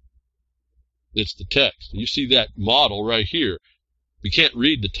 It's the text. You see that model right here. You can't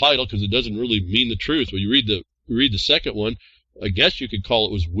read the title because it doesn't really mean the truth. When you read the second one, I guess you could call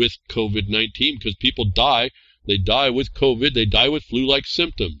it was with COVID-19 because people die. They die with COVID. They die with flu-like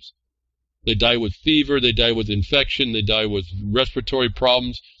symptoms. They die with fever. They die with infection. They die with respiratory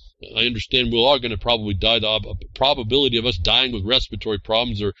problems. I understand we're all going to probably die. The probability of us dying with respiratory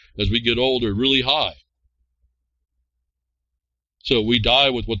problems or as we get older are really high. So we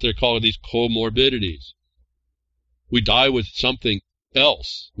die with what they're calling these comorbidities. We die with something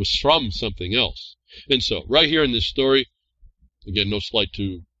else, from something else. And so, right here in this story, again, no slight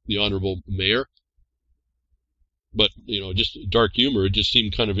to the Honorable Mayor, but, just dark humor. It just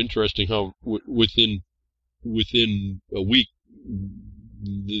seemed kind of interesting how within a week,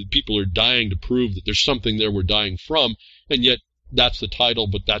 the people are dying to prove that there's something there we're dying from, and yet that's the title,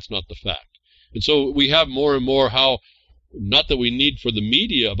 but that's not the fact. And so we have more and more how, not that we need for the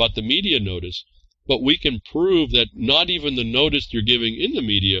media, about the media notice, but we can prove that not even the notice you're giving in the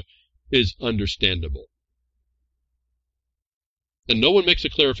media is understandable. And no one makes a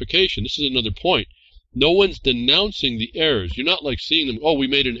clarification. This is another point. No one's denouncing the errors. You're not like seeing them, oh, we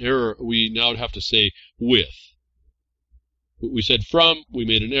made an error, we now have to say with. We said from, we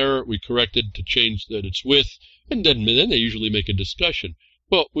made an error, we corrected to change that it's with, and then they usually make a discussion.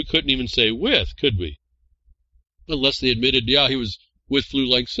 Well, we couldn't even say with, could we? Unless they admitted, yeah, he was with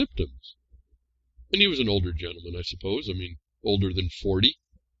flu-like symptoms. And he was an older gentleman, I suppose. I mean, older than 40.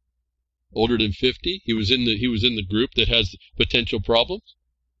 Older than 50. He was in the group that has potential problems.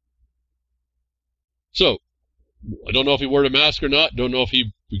 So, I don't know if he wore a mask or not. Don't know if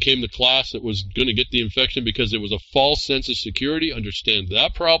he became the class that was going to get the infection because it was a false sense of security. Understand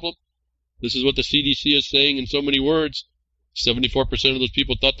that problem. This is what the CDC is saying in so many words. 74% of those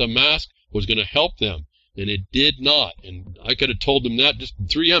people thought the mask was going to help them, and it did not. And I could have told them that. Just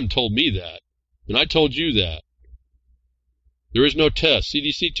 3M told me that, and I told you that. There is no test.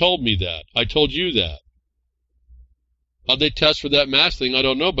 CDC told me that. I told you that. How'd they test for that mask thing? I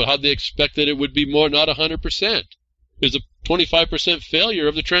don't know, but how'd they expect that it would be more, not 100%? There's a 25% failure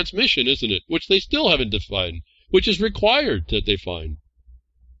of the transmission, isn't it? Which they still haven't defined, which is required that they find.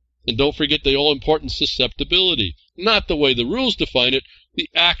 And don't forget the all-important susceptibility. Not the way the rules define it, the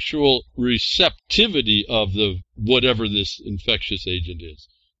actual receptivity of the whatever this infectious agent is.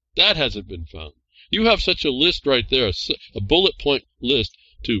 That hasn't been found. You have such a list right there, a bullet point list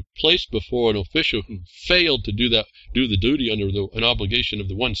to place before an official who failed to do the duty under an obligation of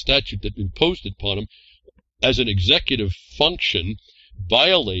the one statute that imposed it upon him as an executive function,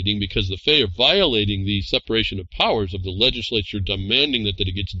 violating the separation of powers of the legislature, demanding that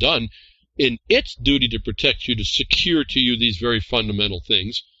it gets done in its duty to protect you, to secure to you these very fundamental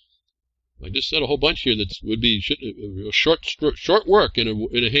things. I just said a whole bunch here that would be short work in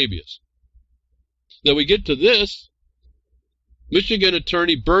a habeas. Then we get to this. Michigan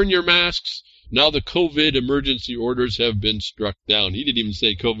attorney, burn your masks. Now the COVID emergency orders have been struck down. He didn't even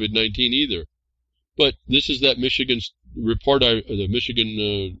say COVID-19 either. But this is that Michigan report, the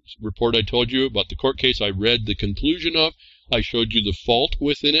Michigan report I told you about, the court case I read the conclusion of. I showed you the fault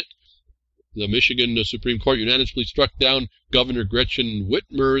within it. The Michigan Supreme Court unanimously struck down Governor Gretchen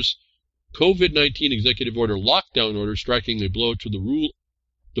Whitmer's COVID-19 executive order, lockdown order, striking a blow to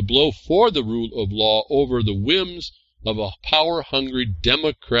the blow for the rule of law over the whims of a power-hungry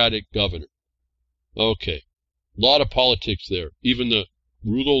Democratic governor. Okay, a lot of politics there. Even the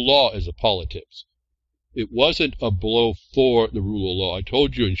rule of law is a politics. It wasn't a blow for the rule of law. I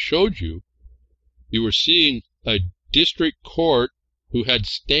told you and showed you, you were seeing a district court who had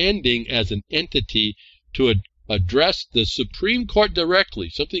standing as an entity to address the Supreme Court directly,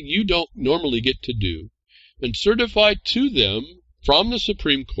 something you don't normally get to do, and certify to them from the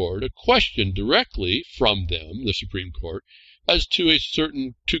Supreme Court a question directly from them, the Supreme Court, as to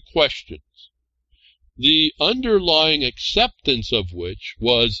two questions. The underlying acceptance of which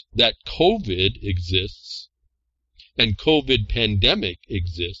was that COVID exists and COVID pandemic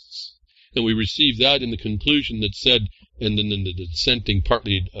exists. And we received that in the conclusion that said, and then in the dissenting,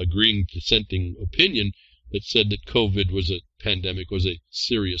 partly agreeing dissenting opinion that said that COVID was a pandemic, was a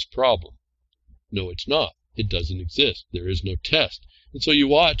serious problem. No, it's not. It doesn't exist. There is no test. And so you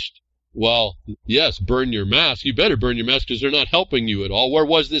watched, well, yes, burn your mask. You better burn your mask because they're not helping you at all. Where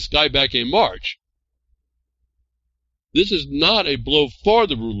was this guy back in March? This is not a blow for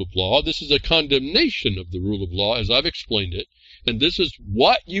the rule of law. This is a condemnation of the rule of law, as I've explained it. And this is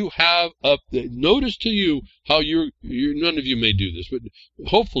what you have up. Notice to you how none of you may do this, but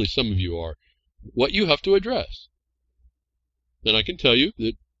hopefully some of you are, what you have to address. And I can tell you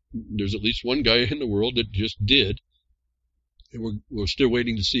that there's at least one guy in the world that just did. And we're still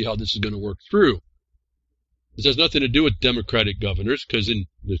waiting to see how this is going to work through. This has nothing to do with Democratic governors, because in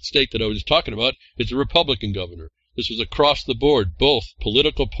the state that I was talking about, it's a Republican governor. This was across the board. Both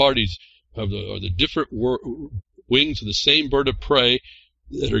political parties are the different wings of the same bird of prey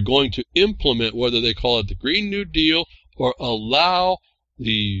that are going to implement, whether they call it the Green New Deal or allow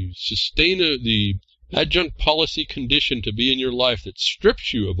the adjunct policy condition to be in your life that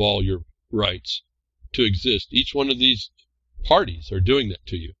strips you of all your rights to exist. Each one of these parties are doing that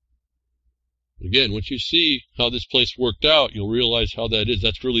to you. Again, once you see how this place worked out, you'll realize how that is.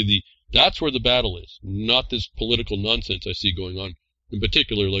 That's really That's where the battle is, not this political nonsense I see going on, in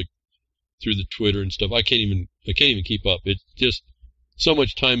particular, like through the Twitter and stuff. I can't even keep up. It's just so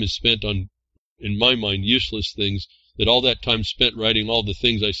much time is spent on, in my mind, useless things, that all that time spent writing all the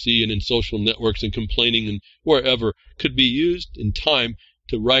things I see and in social networks and complaining and wherever could be used in time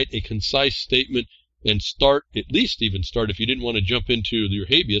to write a concise statement and start, at least even start, if you didn't want to jump into your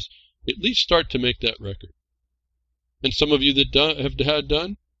habeas, at least start to make that record. And some of you that have had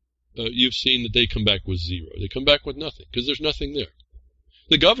done, you've seen that they come back with zero. They come back with nothing because there's nothing there.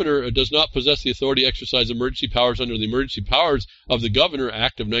 The governor does not possess the authority to exercise emergency powers under the Emergency Powers of the Governor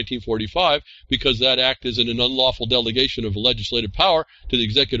Act of 1945 because that act is an unlawful delegation of legislative power to the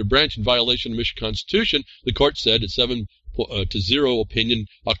executive branch in violation of the Michigan Constitution, the court said at 7-0 opinion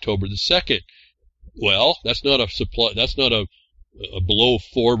October the 2nd. Well, that's not a below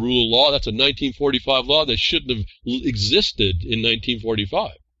 4 rule of law. That's a 1945 law that shouldn't have existed in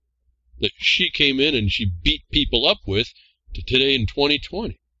 1945. That she came in and she beat people up with today in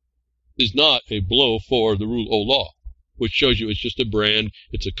 2020 is not a blow for the rule of law, which shows you it's just a brand,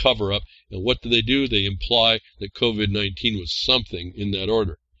 it's a cover-up, and what do? They imply that COVID-19 was something in that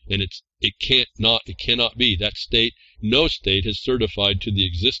order, and it cannot be. That state, no state has certified to the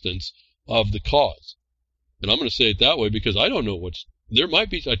existence of the cause. And I'm going to say it that way because I don't know there might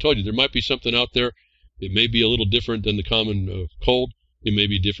be, I told you, there might be something out there. It may be a little different than the common cold. It may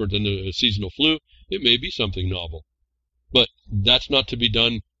be different than the seasonal flu. It may be something novel. But that's not to be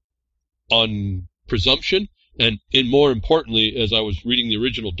done on presumption. And more importantly, as I was reading the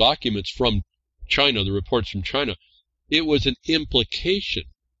original documents from China, the reports from China, it was an implication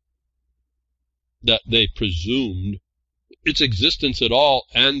that they presumed its existence at all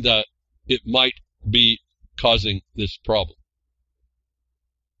and that it might be causing this problem.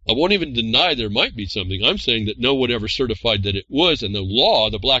 I won't even deny there might be something. I'm saying that no one ever certified that it was, and the law,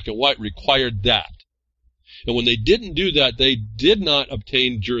 the black and white, required that. And when they didn't do that, they did not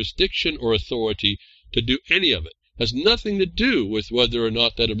obtain jurisdiction or authority to do any of it. It has nothing to do with whether or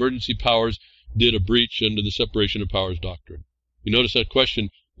not that emergency powers did a breach under the separation of powers doctrine. You notice that question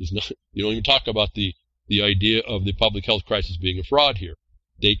is not, you don't even talk about the idea of the public health crisis being a fraud here.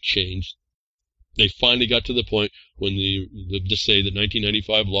 They changed. They finally got to the point when to say that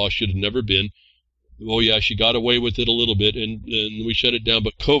 1995 law should have never been. Oh, yeah, she got away with it a little bit, and we shut it down,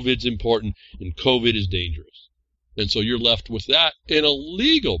 but COVID's important, and COVID is dangerous. And so you're left with that in a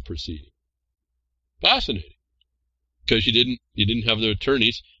legal proceeding. Fascinating. Because you didn't have the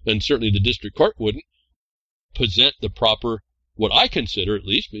attorneys, and certainly the district court wouldn't, present the proper, what I consider at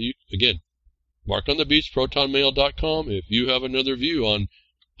least, but you, again, mark on the beach, protonmail.com, if you have another view on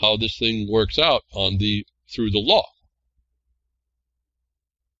how this thing works out through the law.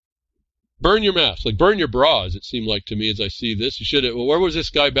 Burn your masks, like burn your bras, it seemed like to me as I see this. You should have, well, where was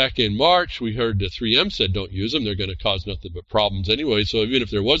this guy back in March? We heard the 3M said don't use them. They're going to cause nothing but problems anyway. So even if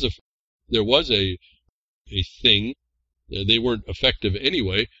there was a thing, they weren't effective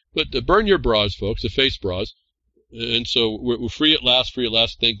anyway. But burn your bras, folks, the face bras. And so we're free at last, free at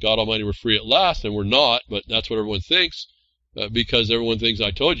last. Thank God Almighty we're free at last, and we're not, but that's what everyone thinks. Because everyone thinks,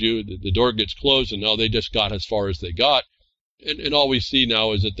 I told you, the door gets closed, and now they just got as far as they got. And all we see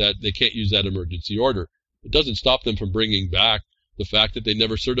now is that they can't use that emergency order. It doesn't stop them from bringing back the fact that they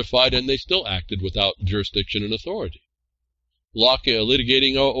never certified and they still acted without jurisdiction and authority.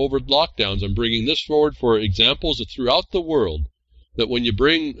 Litigating over lockdowns. I'm bringing this forward for examples throughout the world that when you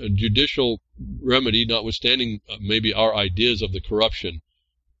bring a judicial remedy, notwithstanding maybe our ideas of the corruption,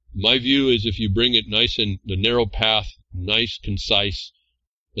 my view is if you bring it nice in the narrow path, nice, concise,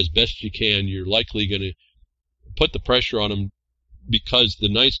 as best you can, you're likely going to put the pressure on them because the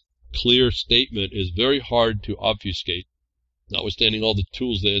nice, clear statement is very hard to obfuscate, notwithstanding all the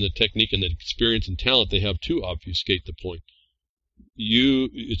tools and the technique and the experience and talent they have to obfuscate the point.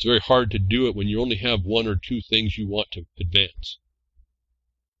 It's very hard to do it when you only have one or two things you want to advance.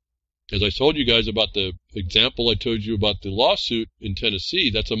 As I told you guys about the example I told you about the lawsuit in Tennessee,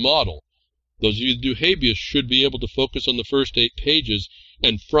 that's a model. Those of you that do habeas should be able to focus on the first 8 pages,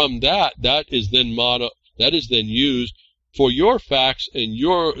 and from that is then used for your facts and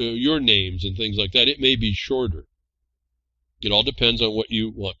your names and things like that. It may be shorter. It all depends on what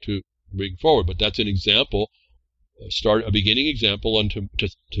you want to bring forward, but that's an example. A beginning example on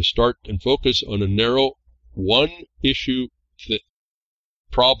to start and focus on a narrow one issue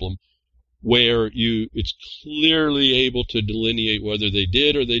problem where it's clearly able to delineate whether they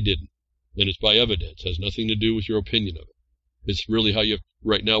did or they didn't. And it's by evidence. It has nothing to do with your opinion of it. It's really how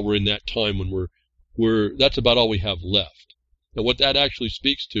right now we're in that time when that's about all we have left. And what that actually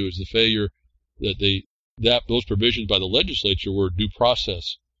speaks to is the failure that those provisions by the legislature were due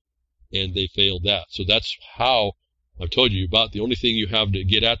process and they failed that. So that's how I've told you about the only thing you have to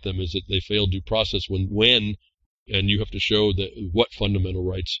get at them is that they failed due process when and you have to show that what fundamental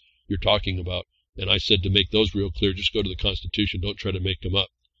rights you're talking about. And I said to make those real clear, just go to the Constitution. Don't try to make them up.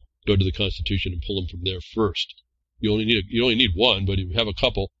 Go to the Constitution and pull them from there first. You only need one, but you have a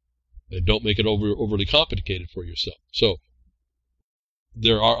couple, and don't make it overly complicated for yourself. So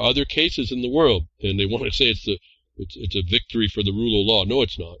there are other cases in the world, and they want to say it's a victory for the rule of law. No,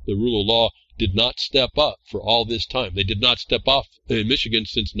 it's not. The rule of law did not step up for all this time. They did not step up in Michigan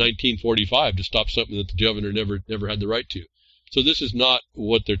since 1945 to stop something that the governor never had the right to. So this is not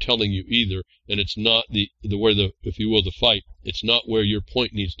what they're telling you either, and it's not if you will, the fight. It's not where your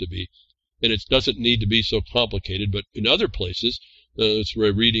point needs to be, and it doesn't need to be so complicated. But in other places, as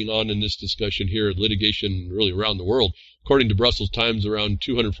we're reading on in this discussion here, litigation really around the world, according to Brussels Times, around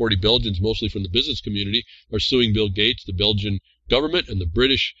 240 Belgians, mostly from the business community, are suing Bill Gates, the Belgian government, and the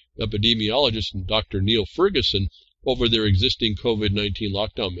British epidemiologist Dr. Neil Ferguson over their existing COVID-19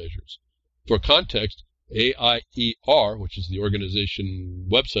 lockdown measures. For context, AIER, which is the organization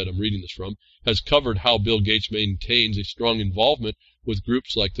website I'm reading this from, has covered how Bill Gates maintains a strong involvement with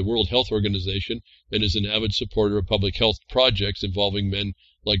groups like the World Health Organization and is an avid supporter of public health projects involving men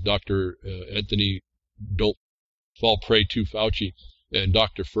like Dr. Anthony Don't Fall Prey to Fauci and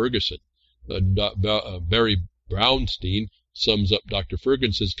Dr. Ferguson. Barry Brownstein sums up Dr.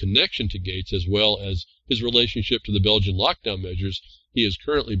 Ferguson's connection to Gates as well as his relationship to the Belgian lockdown measures he is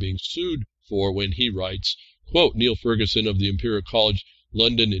currently being sued for when he writes, quote, Neil Ferguson of the Imperial College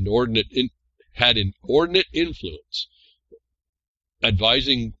London had inordinate influence,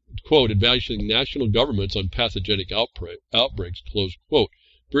 advising national governments on pathogenic outbreaks, close quote.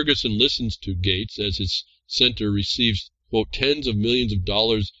 Ferguson listens to Gates as his center receives, quote, tens of millions of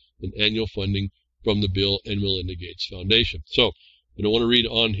dollars in annual funding from the Bill and Melinda Gates Foundation. So I don't want to read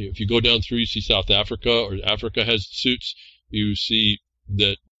on here. If you go down through, you see South Africa, or Africa has suits. You see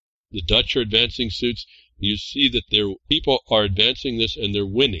that the Dutch are advancing suits. You see that their people are advancing this and they're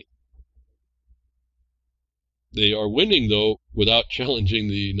winning. They are winning, though, without challenging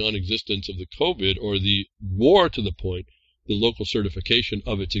the non-existence of the COVID or the war to the point, the local certification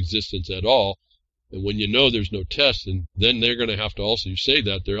of its existence at all. And when you know there's no test, and then they're going to have to also, you say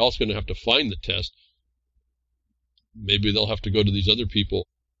that, they're also going to have to find the test. Maybe they'll have to go to these other people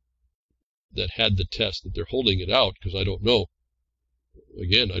that had the test, that they're holding it out, because I don't know.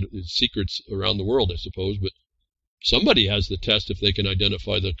 Again, it's secrets around the world, I suppose, but somebody has the test if they can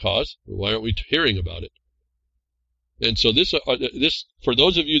identify the cause. Why aren't we hearing about it? And so this, for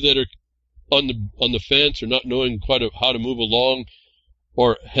those of you that are on the fence or not knowing quite how to move along,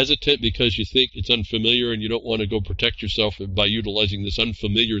 or hesitant because you think it's unfamiliar and you don't want to go protect yourself by utilizing this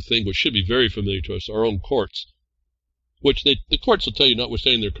unfamiliar thing, which should be very familiar to us, our own courts, which the courts will tell you,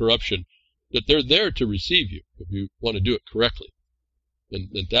 notwithstanding their corruption, that they're there to receive you if you want to do it correctly. And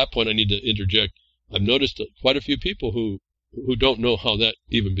at that point, I need to interject. I've noticed quite a few people who don't know how that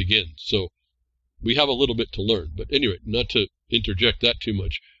even begins. So we have a little bit to learn. But anyway, not to interject that too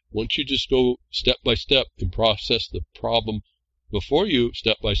much. Once you just go step by step and process the problem before you,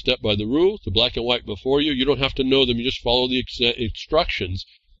 step by step by the rules, the black and white before you, you don't have to know them. You just follow the instructions.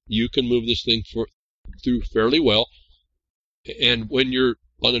 You can move this thing through fairly well. And when you're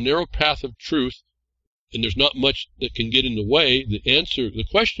on a narrow path of truth, and there's not much that can get in the way, the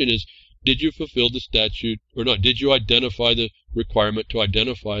question is, did you fulfill the statute or not? Did you identify the requirement to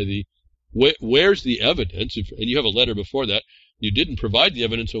identify where's the evidence? And you have a letter before that. You didn't provide the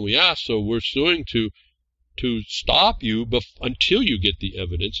evidence when we asked, so we're suing to stop you until you get the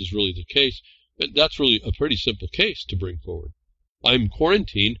evidence is really the case. And that's really a pretty simple case to bring forward. I'm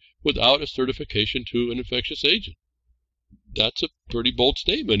quarantined without a certification to an infectious agent. That's a pretty bold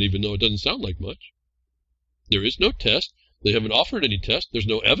statement, even though it doesn't sound like much. There is no test. They haven't offered any test. There's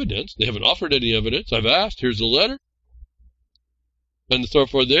no evidence. They haven't offered any evidence. I've asked. Here's the letter. And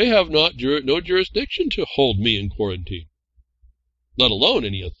therefore, they have no jurisdiction to hold me in quarantine, let alone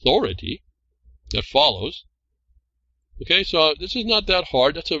any authority that follows. Okay, so this is not that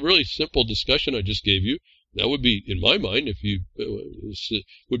hard. That's a really simple discussion I just gave you. That would be, in my mind,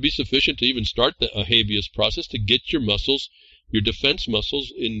 would be sufficient to even start a habeas process to get your muscles, your defense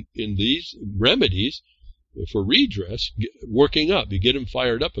muscles in these remedies for redress working up. You get them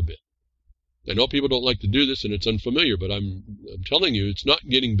fired up a bit. I know people don't like to do this and it's unfamiliar, but I'm telling you, it's not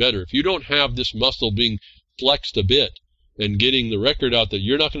getting better. If you don't have this muscle being flexed a bit and getting the record out that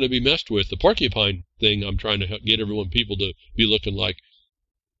you're not going to be messed with, the porcupine thing I'm trying to get people to be looking like,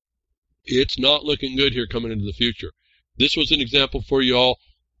 it's not looking good here coming into the future. This was an example for you all.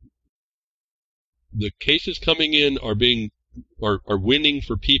 The cases coming in are winning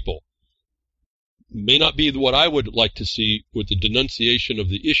for people. may not be what I would like to see with the denunciation of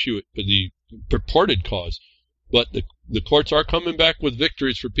the issue, the purported cause, but the courts are coming back with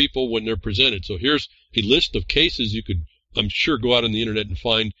victories for people when they're presented. So here's a list of cases you could, I'm sure, go out on the internet and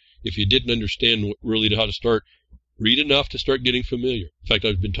find. If you didn't understand really how to start, read enough to start getting familiar. In fact,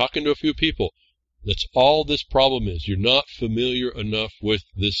 I've been talking to a few people. That's all this problem is. You're not familiar enough with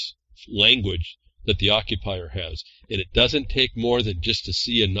this language that the occupier has. And it doesn't take more than just to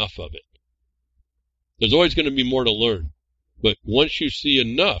see enough of it. There's always going to be more to learn. But once you see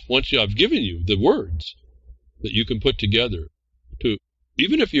enough, I've given you the words that you can put together to,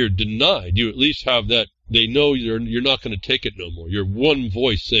 even if you're denied, you at least have that, they know you're not going to take it no more. You're one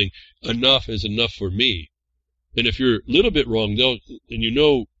voice saying, enough is enough for me. And if you're a little bit wrong, and you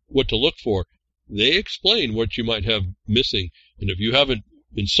know what to look for, they explain what you might have missing. And if you haven't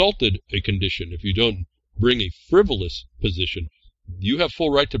insulted a condition, if you don't bring a frivolous position, you have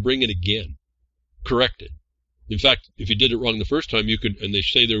full right to bring it again, correct it. In fact, if you did it wrong the first time, you could, and they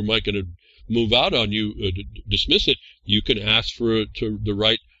say they might going to move out on you, dismiss it, you can ask for the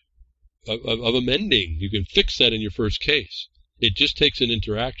right of amending. You can fix that in your first case. It just takes an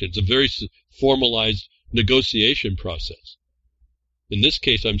interaction. It's a very formalized negotiation process. In this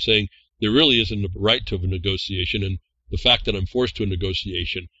case, I'm saying there really isn't a right to a negotiation, and the fact that I'm forced to a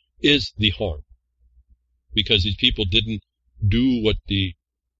negotiation is the harm, because these people didn't do what the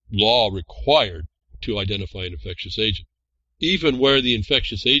law required to identify an infectious agent. Even where the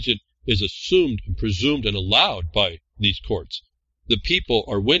infectious agent is assumed and presumed and allowed by these courts, the people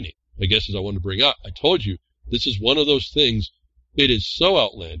are winning. I guess as I want to bring up, I told you, this is one of those things, it is so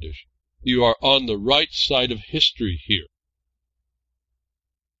outlandish. You are on the right side of history here.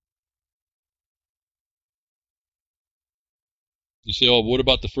 You say, oh, what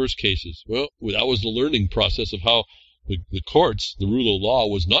about the first cases? Well, that was the learning process of how the courts, the rule of law,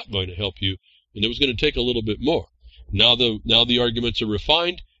 was not going to help you, and it was going to take a little bit more. Now the arguments are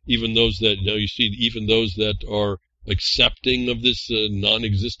refined. Even those that, you see, even those that are accepting of this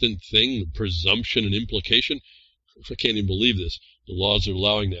non-existent thing, presumption and implication. I can't even believe this. The laws are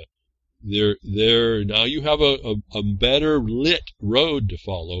allowing that. Now you have a better lit road to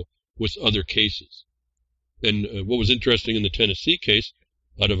follow with other cases. And what was interesting in the Tennessee case,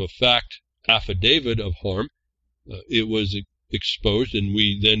 out of a fact affidavit of harm, it was exposed, and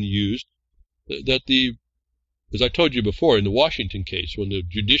we then used that as I told you before, in the Washington case, when the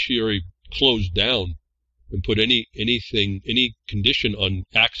judiciary closed down and put any condition on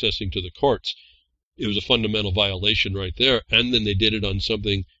accessing to the courts, it was a fundamental violation right there. And then they did it on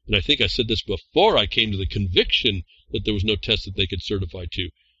something, and I think I said this before I came to the conviction that there was no test that they could certify to.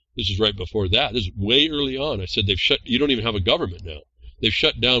 This is right before that. This is way early on. I said you don't even have a government now. They've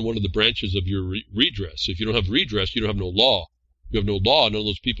shut down one of the branches of your redress. If you don't have redress, you don't have no law. If you have no law, none of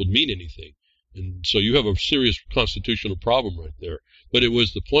those people mean anything. And so you have a serious constitutional problem right there. But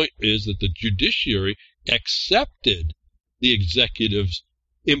the point is that the judiciary accepted the executive's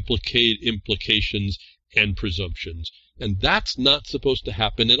implications and presumptions. And that's not supposed to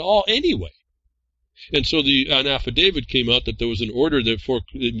happen at all anyway. And so an affidavit came out that there was an order that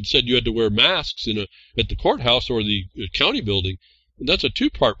it said you had to wear masks at the courthouse or the county building. And that's a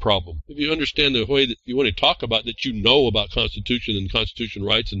two-part problem. If you understand the way that you want to talk about that, about Constitution and Constitution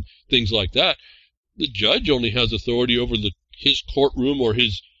rights and things like that, the judge only has authority over his courtroom or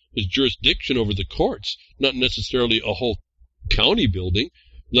his jurisdiction over the courts, not necessarily a whole county building,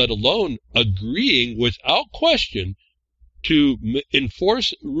 let alone agreeing without question to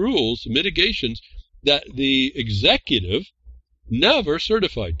enforce rules, mitigations, that the executive never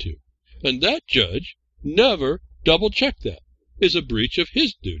certified to. And that judge never double-checked that. Is a breach of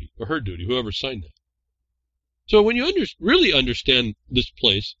his duty, or her duty, whoever signed that. So when you really understand this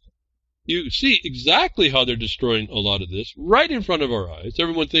place, you see exactly how they're destroying a lot of this right in front of our eyes.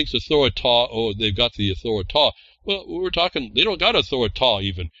 Everyone thinks authorita, they've got the authorita. Well, we're talking, they don't got authorita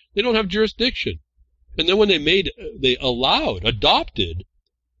even. They don't have jurisdiction. And then when they adopted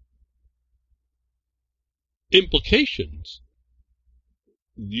implications,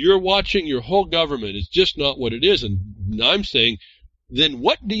 you're watching your whole government is just not what it is. And I'm saying, then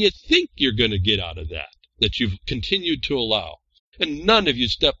what do you think you're going to get out of that you've continued to allow? And none of you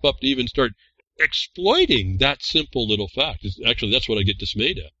step up to even start exploiting that simple little fact. Actually, that's what I get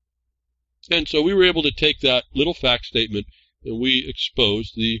dismayed at. And so we were able to take that little fact statement and we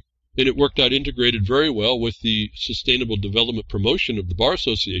exposed and it worked out integrated very well with the sustainable development promotion of the Bar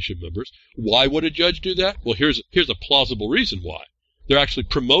Association members. Why would a judge do that? Well, here's a plausible reason why. They're actually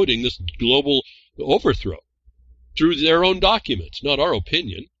promoting this global overthrow through their own documents, not our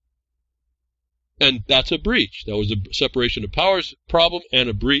opinion. And that's a breach. That was a separation of powers problem and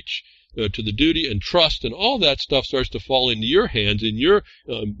a breach to the duty and trust, and all that stuff starts to fall into your hands, and you're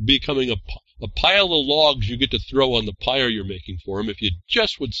becoming a pile of logs you get to throw on the pyre you're making for them if you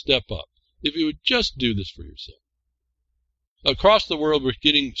just would step up, if you would just do this for yourself. Across the world, we're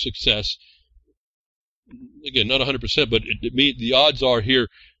getting success. Again, not 100%, but the odds are here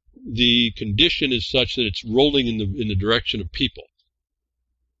the condition is such that it's rolling in the direction of people.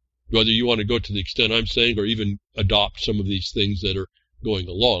 Whether you want to go to the extent I'm saying or even adopt some of these things that are going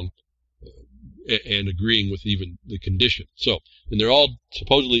along and agreeing with even the condition. So, and they're all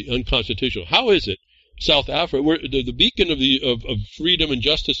supposedly unconstitutional. How is it South Africa, where the beacon of freedom and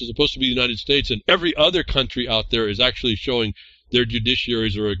justice is supposed to be the United States, and every other country out there is actually showing their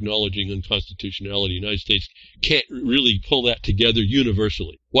judiciaries are acknowledging unconstitutionality? The United States can't really pull that together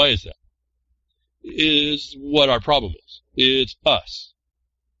universally. Why is that? Is what our problem is. It's us.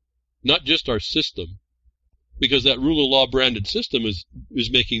 Not just our system, because that rule of law branded system is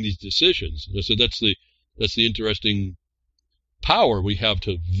making these decisions. And so that's the interesting power we have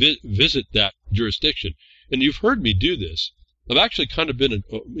to visit that jurisdiction. And you've heard me do this. I've actually kind of been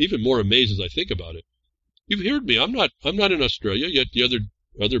even more amazed as I think about it. You've heard me. I'm not in Australia yet. The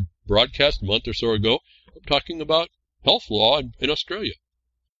other broadcast a month or so ago, I'm talking about health law in Australia.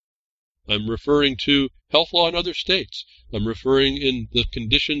 I'm referring to health law in other states. I'm referring in the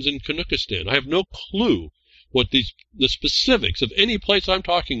conditions in Kazakhstan. I have no clue what the specifics of any place I'm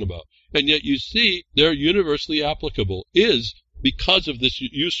talking about. And yet you see they're universally applicable is because of this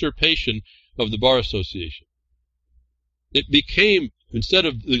usurpation of the Bar Association. It became, instead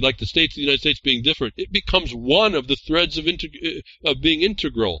of like the states of the United States being different, it becomes one of the threads of being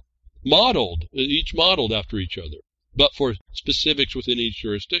integral, each modeled after each other, but for specifics within each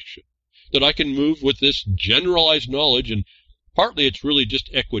jurisdiction. That I can move with this generalized knowledge, and partly it's really just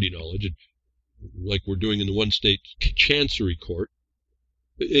equity knowledge, and like we're doing in the one state chancery court.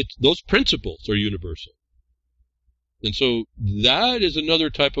 Those principles are universal. And so that is another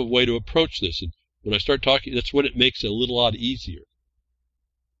type of way to approach this. And when I start talking, that's when it makes it a little lot easier.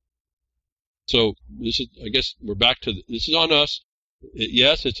 So this is, I guess we're back to, this is on us.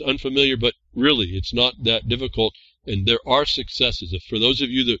 Yes, it's unfamiliar, but really it's not that difficult. And there are successes. If for those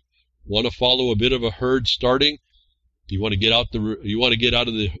of you that want to follow a bit of a herd starting, you want to get out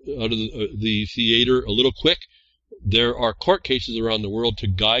of the theater a little quick, there are court cases around the world to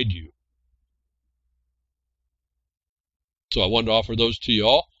guide you. So I wanted to offer those to you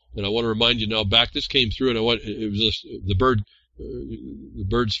all, and I want to remind you now back. This came through, and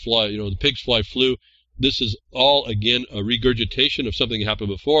the pigs fly flew. This is all again a regurgitation of something that happened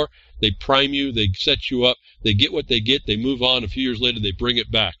before. They prime you, they set you up, they get what they get, they move on. A few years later, they bring it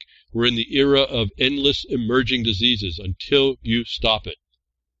back. We're in the era of endless emerging diseases until you stop it.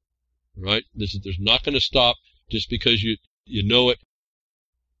 Right? There's not going to stop just because you know it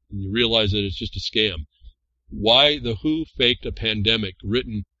and you realize that it's just a scam. Why the WHO faked a pandemic,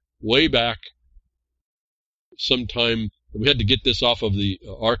 written way back sometime. We had to get this off of the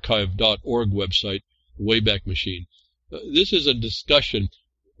archive.org website, Wayback Machine. This is a discussion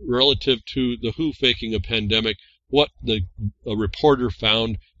relative to the WHO faking a pandemic, what a reporter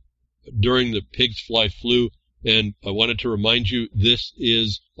found during the pigs fly flu, and I wanted to remind you this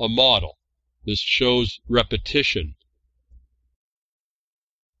is a model. This shows repetition.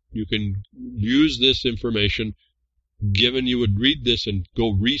 You can use this information, given you would read this and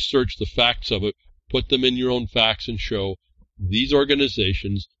go research the facts of it, put them in your own facts and show these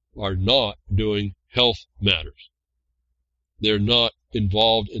organizations are not doing health matters. They're not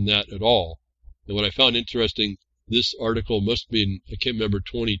involved in that at all. And what I found interesting, this article must be in, I can't remember,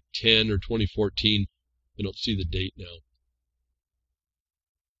 2010 or 2014. I don't see the date now.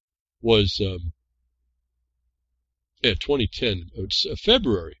 Was 2010. It's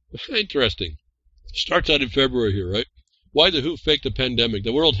February. Interesting. Starts out in February here, right? Why the WHO faked the pandemic.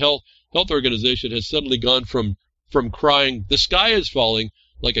 The World Health Organization has suddenly gone from crying, the sky is falling,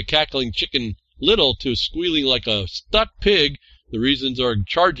 like a cackling chicken little, to squealing like a stuck pig. The reasons are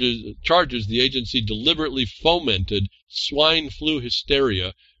charges the agency deliberately fomented swine flu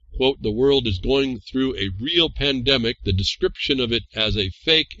hysteria. Quote, the world is going through a real pandemic. The description of it as a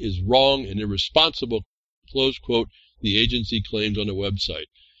fake is wrong and irresponsible, close quote, the agency claims on a website.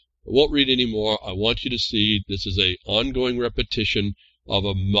 I won't read anymore. I want you to see this is an ongoing repetition of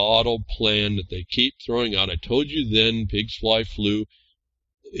a model plan that they keep throwing out. I told you then, pigs fly flu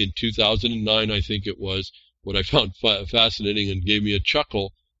in 2009, I think it was. What I found fascinating and gave me a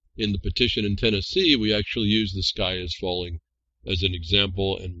chuckle in the petition in Tennessee, we actually used the sky is falling as an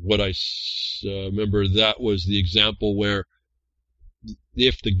example. And what I remember, that was the example where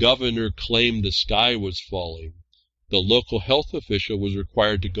if the governor claimed the sky was falling the local health official was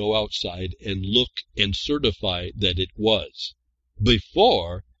required to go outside and look and certify that it was,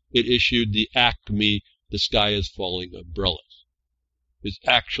 before it issued the Acme "the sky is falling" umbrellas. It's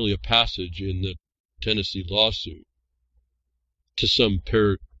actually a passage in the Tennessee lawsuit to some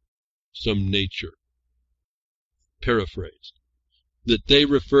nature, paraphrased. That they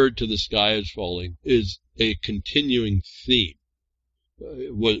referred to the sky as falling is a continuing theme,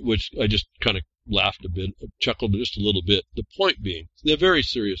 which I just kind of laughed a bit, chuckled just a little bit. The point being, the very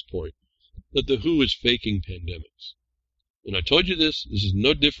serious point, that the WHO is faking pandemics. And I told you this is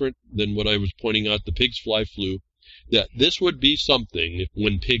no different than what I was pointing out, the pigs fly flu, that this would be something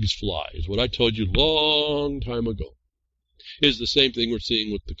when pigs fly, is what I told you long time ago. Is the same thing we're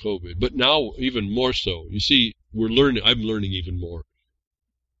seeing with the COVID, but now even more so. You see, I'm learning even more.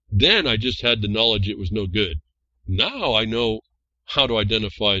 Then I just had the knowledge it was no good. Now I know how to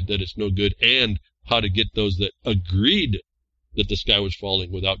identify that it's no good and how to get those that agreed that the sky was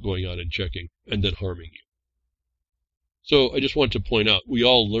falling without going out and checking and then harming you. So I just want to point out, we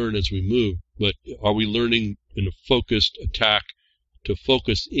all learn as we move, but are we learning in a focused attack to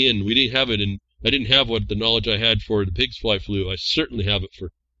focus in? We didn't have it in, I didn't have what the knowledge I had for the pigs fly flu. I certainly have it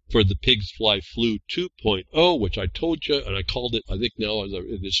for the pigs fly flu 2.0, which I told you, and I called it, I think now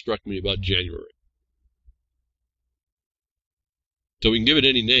it struck me about January. So we can give it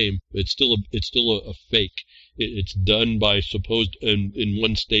any name. It's still a fake. It's done by supposed, in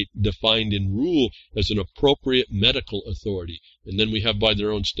one state defined in rule as an appropriate medical authority. And then we have by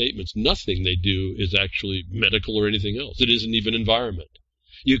their own statements, nothing they do is actually medical or anything else. It isn't even environment.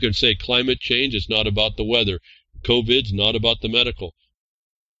 You can say climate change is not about the weather. COVID's not about the medical.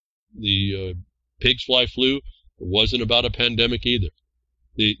 The pigs fly flu wasn't about a pandemic either.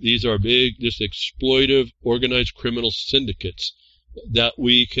 These are big, just exploitive, organized criminal syndicates that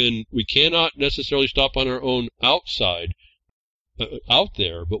we cannot necessarily stop on our own outside, out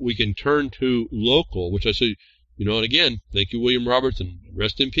there, but we can turn to local, which I say, and again, thank you, William Robertson,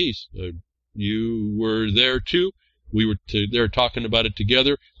 rest in peace. You were there too. We were there talking about it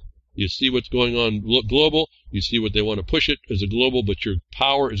together. You see what's going on global. You see what they want to push it as a global, but your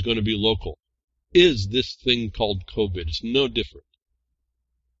power is going to be local. Is this thing called COVID? It's no different.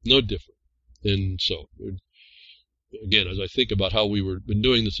 No different. And so, again, as I think about how we been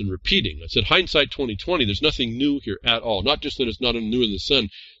doing this and repeating, I said hindsight 2020, there's nothing new here at all. Not just that it's not new in the sun.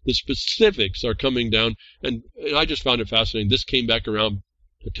 The specifics are coming down, and I just found it fascinating. This came back around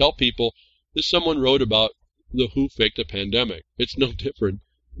to tell people this someone wrote about the WHO faked a pandemic. It's no different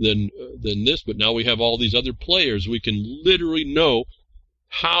than this, but now we have all these other players. We can literally know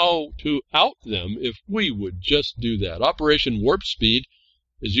how to out them if we would just do that. Operation Warp Speed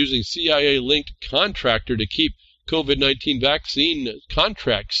is using cia-linkedcontractor to keep COVID-19 vaccine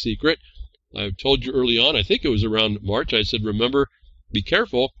contract secret. I told you early on, I think it was around March, I said, remember, be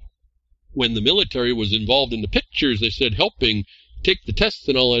careful. When the military was involved in the pictures, they said helping take the tests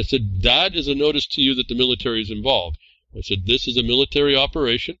and all that. I said, that is a notice to you that the military is involved. I said, this is a military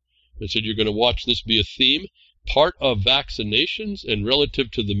operation. I said, you're going to watch this be a theme, part of vaccinations and relative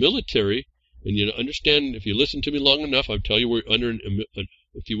to the military. And you understand, if you listen to me long enough, I'll tell you we're under,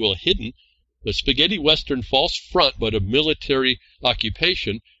 if you will, hidden, a spaghetti western false front, but a military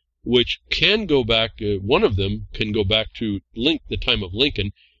occupation, which can go back, one of them can go back to the time of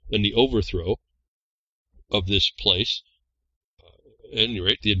Lincoln and the overthrow of this place. At any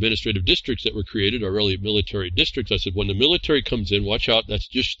rate, the administrative districts that were created are really military districts. I said, when the military comes in, watch out, that's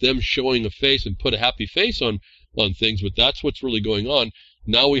just them showing a face and put a happy face on things, but that's what's really going on.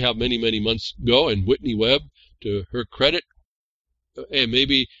 Now we have many, many months go, and Whitney Webb, to her credit, and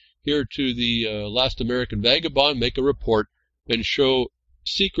maybe here to the Last American Vagabond, make a report and show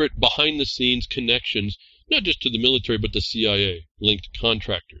secret behind-the-scenes connections, not just to the military, but the CIA-linked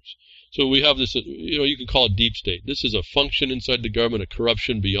contractors. So we have this, you can call it deep state. This is a function inside the government, a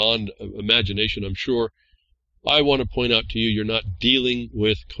corruption beyond imagination, I'm sure. I want to point out to you, you're not dealing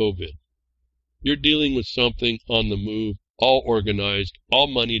with COVID. You're dealing with something on the move, all organized, all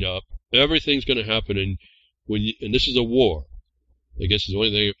moneyed up. Everything's going to happen, and this is a war. I guess is the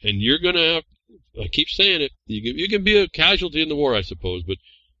only thing. And you're going to have, I keep saying it, you can be a casualty in the war, I suppose, but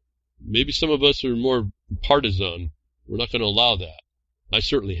maybe some of us are more partisan. We're not going to allow that. I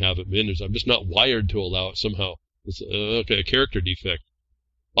certainly haven't been. I'm just not wired to allow it somehow. It's a character defect.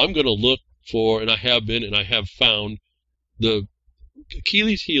 I'm going to look for, and I have been, and I have found, the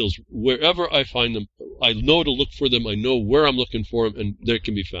Achilles heels wherever I find them. I know to look for them. I know where I'm looking for them, and they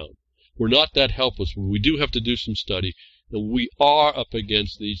can be found. We're not that helpless. We do have to do some study, and we are up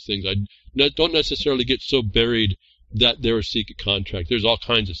against these things. I don't necessarily get so buried that they're a secret contract. There's all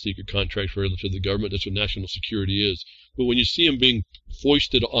kinds of secret contracts relative to the government. That's what national security is. But when you see them being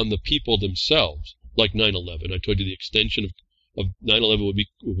foisted on the people themselves, like 9/11, I told you the extension of 9/11 would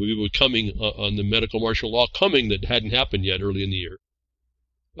be coming on the medical martial law coming that hadn't happened yet early in the year.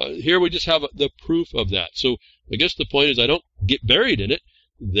 Here we just have the proof of that. So I guess the point is I don't get buried in it.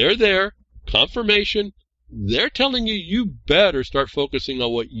 They're there, confirmation. They're telling you you better start focusing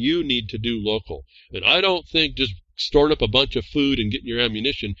on what you need to do local. And I don't think just storing up a bunch of food and getting your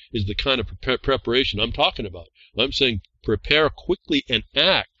ammunition is the kind of preparation I'm talking about. I'm saying prepare quickly and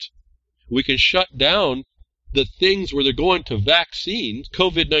act. We can shut down the things where they're going to vaccines,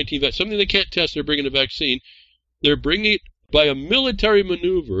 COVID-19 vaccine, something they can't test, they're bringing a vaccine. They're bringing it by a military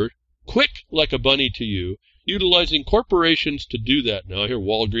maneuver, quick like a bunny to you, utilizing corporations to do that now. I hear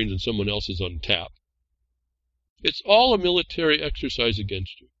Walgreens and someone else is on tap. It's all a military exercise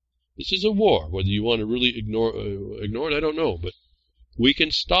against you. This is a war. Whether you want to really ignore it, I don't know. But we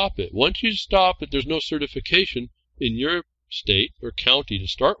can stop it. Once you stop it, there's no certification in your state or county to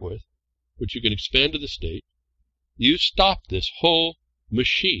start with, which you can expand to the state. You stop this whole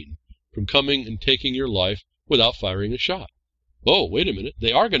machine from coming and taking your life without firing a shot. Oh, wait a minute.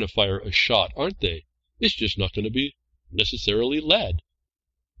 They are going to fire a shot, aren't they? It's just not going to be necessarily lead.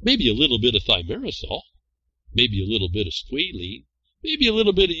 Maybe a little bit of thimerosal. Maybe a little bit of squalene. Maybe a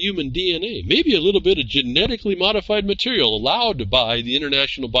little bit of human DNA. Maybe a little bit of genetically modified material allowed by the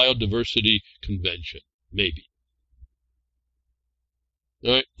International Biodiversity Convention. Maybe.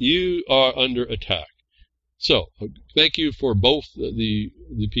 All right, you are under attack. So, thank you for both the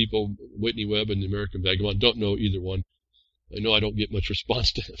people, Whitney Webb and the American Vagabond. Don't know either one. I know I don't get much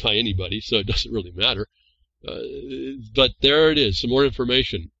response by anybody, so it doesn't really matter. But there it is, some more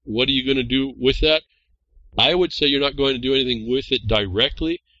information. What are you going to do with that? I would say you're not going to do anything with it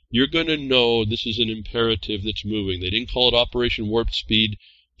directly. You're going to know this is an imperative that's moving. They didn't call it Operation Warp Speed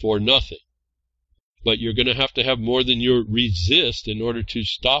for nothing. But you're going to have more than you resist in order to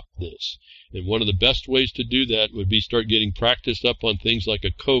stop this. And one of the best ways to do that would be start getting practiced up on things like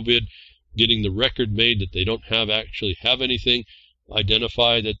a COVID, getting the record made that they don't actually have anything,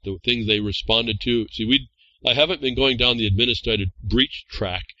 identify that the things they responded to. See, I haven't been going down the administrative breach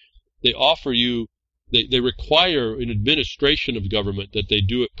track. They offer you, they require an administration of government that they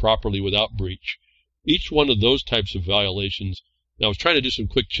do it properly without breach. Each one of those types of violations. Now, I was trying to do some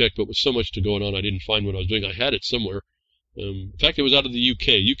quick check, but with so much going on, I didn't find what I was doing. I had it somewhere. In fact, it was out of the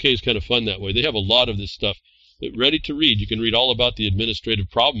UK. UK is kind of fun that way. They have a lot of this stuff ready to read. You can read all about the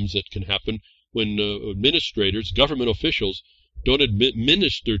administrative problems that can happen when administrators, government officials, don't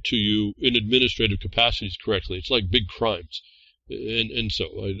administer to you in administrative capacities correctly. It's like big crimes. And so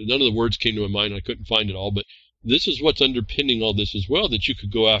none of the words came to my mind. I couldn't find it all. But this is what's underpinning all this as well that you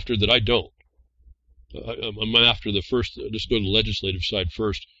could go after that I don't. I'm after the first, just go to the legislative side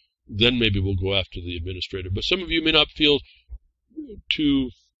first, then maybe we'll go after the administrative. But some of you may not feel too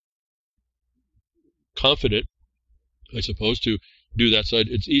confident, I suppose, to do that side.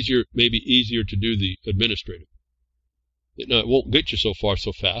 It's maybe easier to do the administrative. Now, it won't get you so far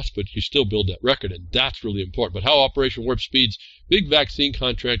so fast, but you still build that record, and that's really important. But how Operation Warp Speed's big vaccine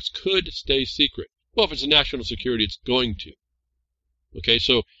contracts could stay secret. Well, if it's a national security, it's going to. Okay,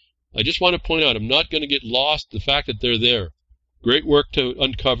 so I just want to point out, I'm not going to get lost the fact that they're there. Great work to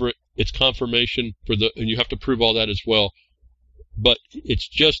uncover it. It's confirmation and you have to prove all that as well. But it's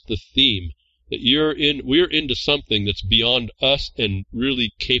just the theme that we're into something that's beyond us and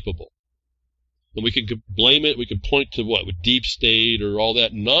really capable. And we can blame it. We can point to with deep state or all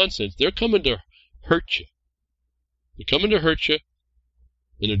that nonsense. They're coming to hurt you. They're coming to hurt you,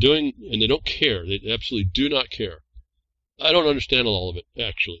 and they don't care. They absolutely do not care. I don't understand all of it,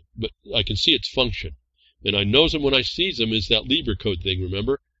 actually, but I can see its function. And I knows them when I sees them is that Lieber code thing,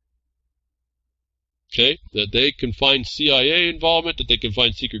 remember? Okay, that they can find CIA involvement, that they can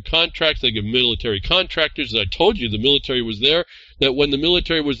find secret contracts, they give military contractors. As I told you, the military was there. That when the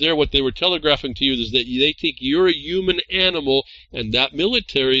military was there, what they were telegraphing to you is that they think you're a human animal, and that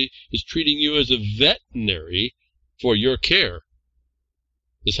military is treating you as a veterinary for your care.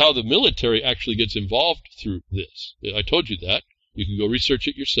 That's how the military actually gets involved through this. I told you that. You can go research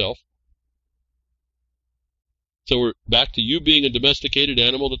it yourself. So we're back to you being a domesticated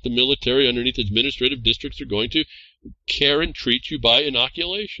animal that the military underneath administrative districts are going to care and treat you by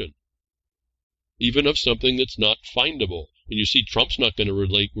inoculation, even of something that's not findable. And you see Trump's not going to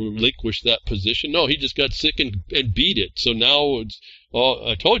relinquish that position. No, he just got sick and beat it. So now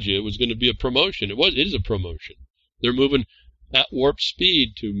I told you it was going to be a promotion. It is a promotion. They're moving at warp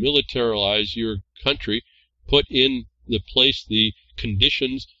speed to militarize your country, put in the place the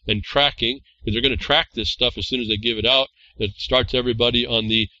conditions and tracking, because they're going to track this stuff as soon as they give it out. It starts everybody on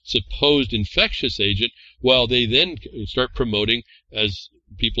the supposed infectious agent, while they then start promoting, as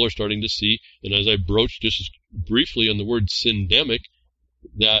people are starting to see, and as I broached just briefly on the word syndemic,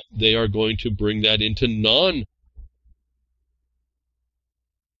 that they are going to bring that into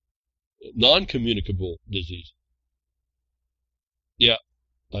non-communicable disease. Yeah,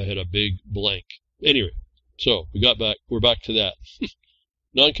 I had a big blank. Anyway, so we're back to that.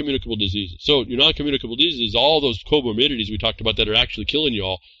 Non-communicable diseases. So your non-communicable diseases, all those comorbidities we talked about that are actually killing you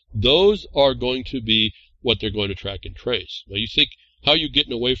all, those are going to be what they're going to track and trace. Now you think, how are you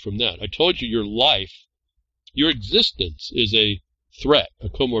getting away from that? I told you your life, your existence is a threat, a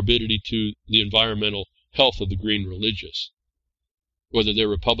comorbidity to the environmental health of the green religious. Whether they're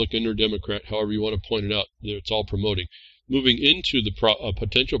Republican or Democrat, however you want to point it out, it's all promoting. Moving into the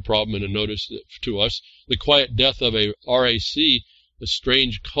potential problem, and a notice to us, the quiet death of a RAC, a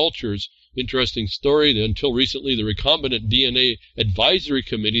Strange Cultures, interesting story. Until recently, the Recombinant DNA Advisory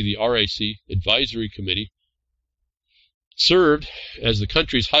Committee, the RAC Advisory Committee, served as the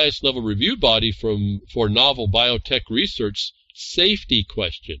country's highest level review body for novel biotech research safety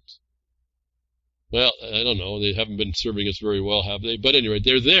questions. Well, I don't know. They haven't been serving us very well, have they? But anyway,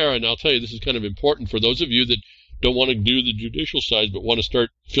 they're there, and I'll tell you, this is kind of important for those of you that don't want to do the judicial side but want to start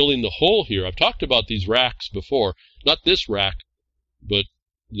filling the hole here. I've talked about these RACs before. Not this RAC, but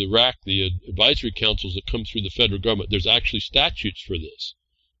the RAC, the advisory councils that come through the federal government. There's actually statutes for this.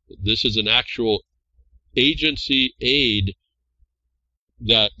 This is an actual agency aid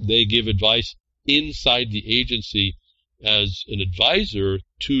that they give advice inside the agency as an advisor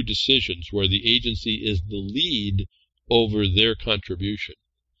to decisions where the agency is the lead over their contribution.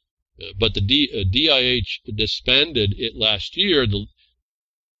 But the DIH disbanded it last year,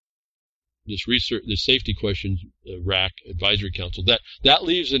 this safety questions RAC advisory council. That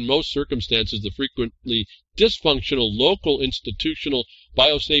leaves in most circumstances the frequently dysfunctional local institutional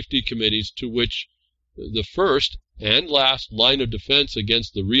biosafety committees, to which the first and last line of defense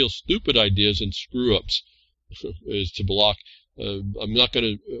against the real stupid ideas and screw-ups is to block. I'm not going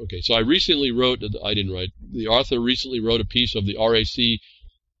to... Okay, so I recently wrote... I didn't write. The author recently wrote a piece of the RAC's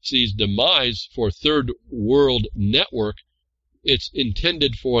demise for Third World Network. It's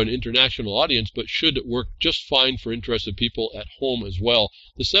intended for an international audience, but should work just fine for interested people at home as well.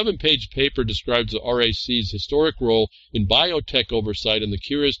 The 7-page paper describes the RAC's historic role in biotech oversight, and the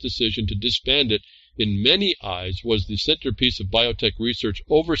curious decision to disband it, in many eyes, was the centerpiece of biotech research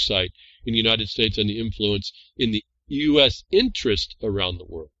oversight in the United States and the influence in the U.S. interest around the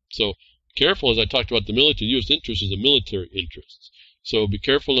world. So careful, as I talked about the military, U.S. interest is the military interests. So be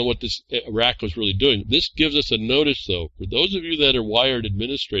careful in what this RAC was really doing. This gives us a notice, though, for those of you that are wired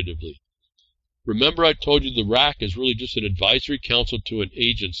administratively. Remember I told you the RAC is really just an advisory council to an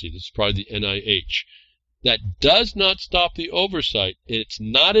agency. This is probably the NIH. That does not stop the oversight. It's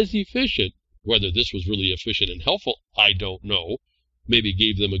not as efficient. Whether this was really efficient and helpful, I don't know. Maybe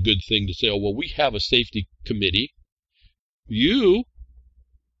gave them a good thing to say, oh, well, we have a safety committee. You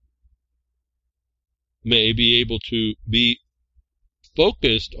may be able to be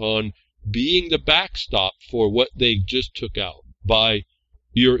focused on being the backstop for what they just took out by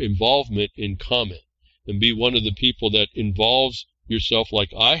your involvement in comment, and be one of the people that involves yourself,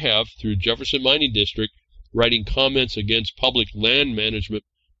 like I have through Jefferson Mining District, writing comments against public land management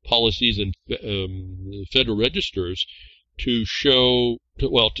policies and federal registers to show,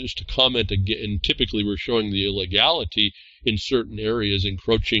 just to comment again. Typically we're showing the illegality in certain areas,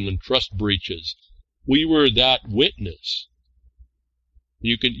 encroaching on trust breaches. We were that witness.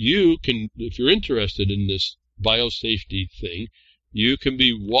 You can, if you're interested in this biosafety thing, you can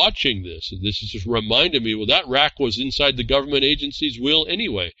be watching this. And this is just reminding me, well, that RAC was inside the government agency's will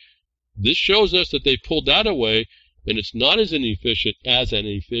anyway. This shows us that they pulled that away, and it's not as an efficient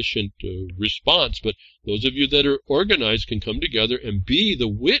response, but those of you that are organized can come together and be the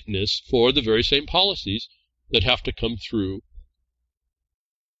witness for the very same policies that have to come through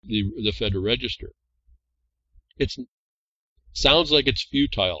the Federal Register. It sounds like it's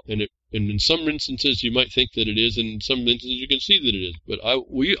futile, and in some instances you might think that it is, and in some instances you can see that it is. But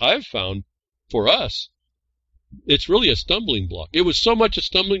I've found, for us, it's really a stumbling block. It was so much a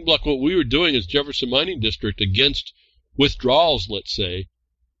stumbling block what we were doing as Jefferson Mining District against withdrawals, let's say,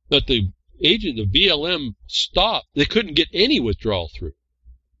 that the BLM stopped. They couldn't get any withdrawal through.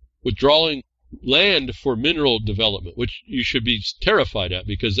 Withdrawing land for mineral development, which you should be terrified at,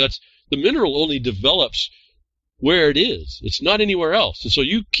 because the mineral only develops where it is. It's not anywhere else. And so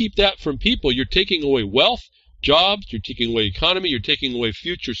you keep that from people, you're taking away wealth, jobs, you're taking away economy, you're taking away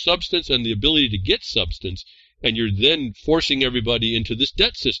future substance and the ability to get substance And you're then forcing everybody into this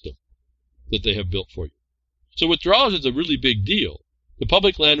debt system that they have built for you. So withdrawals is a really big deal. The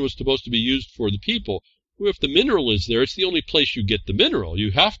public land was supposed to be used for the people. If the mineral is there, it's the only place you get the mineral.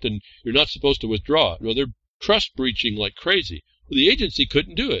 You're not supposed to withdraw it. Well, they're trust breaching like crazy. Well, the agency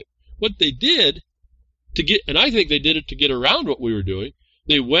couldn't do it. What they did and I think they did it to get around what we were doing,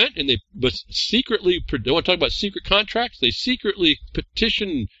 they went and they secretly, I want to talk about secret contracts, they secretly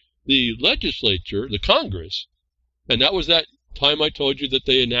petitioned the legislature, the Congress, and that was that time I told you that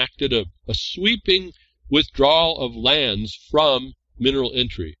they enacted a sweeping withdrawal of lands from mineral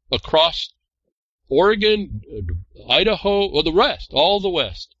entry across Oregon, Idaho, or the rest, all the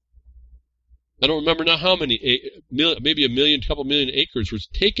West. I don't remember now how many, maybe couple million acres was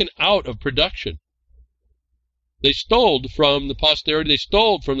taken out of production. They stole from the posterity, they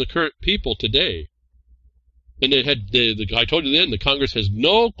stole from the current people today. And they had, I told you then, the Congress has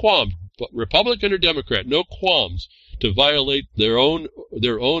no qualms, Republican or Democrat, no qualms to violate their own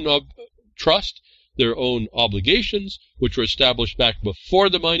trust, their own obligations, which were established back before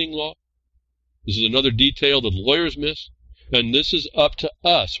the mining law. This is another detail that lawyers miss. And this is up to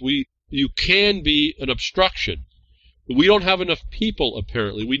us. You can be an obstruction. We don't have enough people,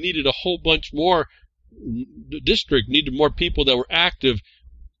 apparently. We needed a whole bunch more. The district needed more people that were active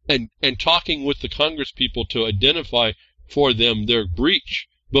and talking with the Congress people to identify for them their breach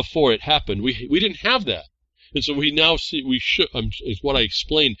before it happened. We didn't have that. And so we now see, is what I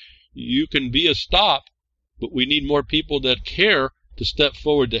explained. You can be a stop, but we need more people that care to step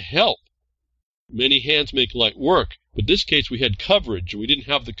forward to help. Many hands make light work. But in this case, we had coverage. We didn't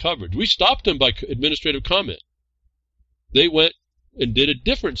have the coverage. We stopped them by administrative comment. They went and did a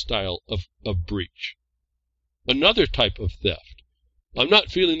different style of breach. Another type of theft. I'm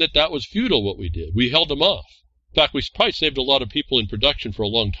not feeling that was futile what we did. We held them off. In fact, we probably saved a lot of people in production for a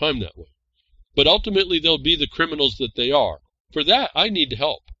long time that way. But ultimately, they'll be the criminals that they are. For that, I need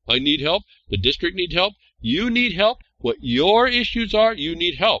help. I need help. The district needs help. You need help. What your issues are, you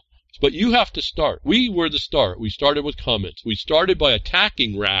need help. But you have to start. We were the start. We started with comments. We started by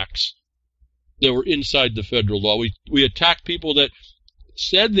attacking racks that were inside the federal law. We attacked people that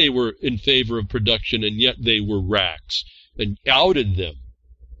said they were in favor of production, and yet they were racks, and outed them.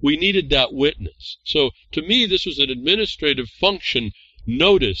 We needed that witness. So to me, this was an administrative function.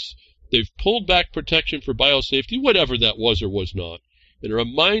 Notice they've pulled back protection for biosafety, whatever that was or was not. And it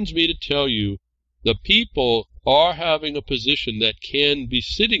reminds me to tell you, the people are having a position that can be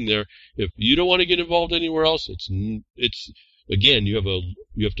sitting there. If you don't want to get involved anywhere else, it's again, you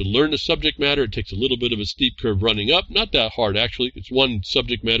have to learn the subject matter. It takes a little bit of a steep curve running up. Not that hard, actually. It's one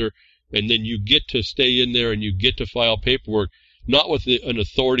subject matter, and then you get to stay in there and you get to file paperwork, not with an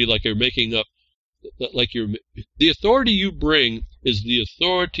authority like you're making up. The authority you bring is the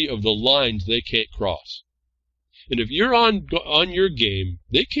authority of the lines they can't cross. And if you're on your game,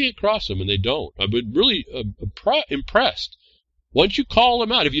 they can't cross them, and they don't. I've been really impressed. Once you call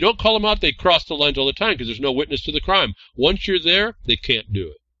them out, if you don't call them out, they cross the lines all the time because there's no witness to the crime. Once you're there, they can't do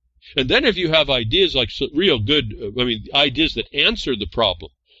it. And then if you have ideas like real good, ideas that answer the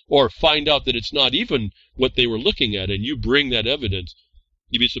problem or find out that it's not even what they were looking at, and you bring that evidence,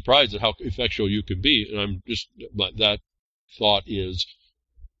 you'd be surprised at how effectual you can be. And that thought is,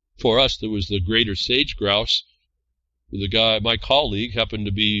 for us, there was the greater sage grouse. The guy, my colleague, happened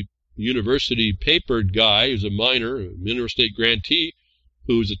to be a university papered guy who's a minor, a mineral state grantee,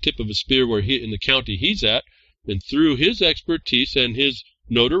 who's a tip of a spear in the county he's at, and through his expertise and his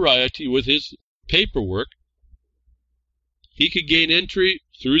notoriety with his paperwork, he could gain entry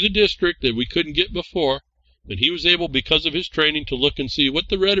through the district that we couldn't get before, and he was able, because of his training, to look and see what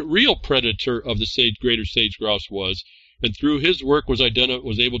the real predator of the greater sage grouse was. And through his work was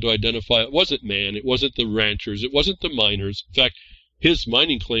able to identify it wasn't man, it wasn't the ranchers, it wasn't the miners. In fact, his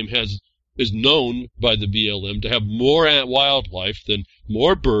mining claim is known by the BLM to have more wildlife than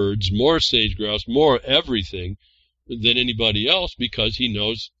more birds, more sage grouse, more everything than anybody else, because he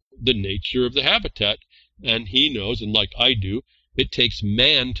knows the nature of the habitat, and he knows, and like I do, it takes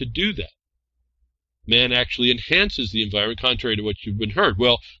man to do that. Man actually enhances the environment, contrary to what you've been heard.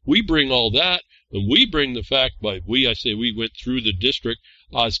 Well, we bring all that. And we bring the fact we went through the district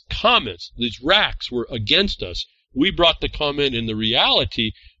as comments. These racks were against us. We brought the comment in the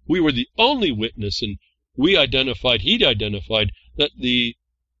reality. We were the only witness, and he'd identified that the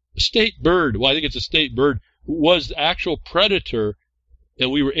state bird, I think it's a state bird, was the actual predator,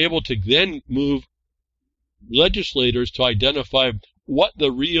 and we were able to then move legislators to identify what the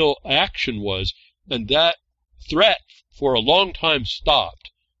real action was, and that threat for a long time stopped.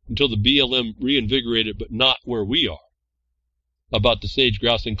 Until the BLM reinvigorated, but not where we are, about the sage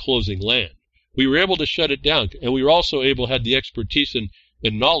grouse and closing land. we were able to shut it down. And we were also had the expertise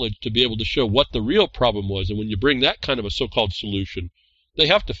and knowledge to be able to show what the real problem was. And when you bring that kind of a so-called solution, they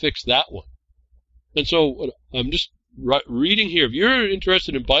have to fix that one. And so I'm just reading here. If you're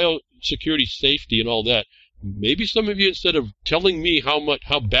interested in biosecurity safety and all that, maybe some of you, instead of telling me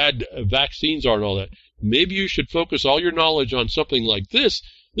how bad vaccines are and all that, maybe you should focus all your knowledge on something like this.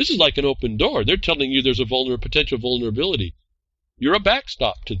 This is like an open door. They're telling you there's a potential vulnerability. You're a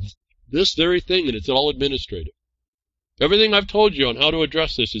backstop to this very thing, and it's all administrative. Everything I've told you on how to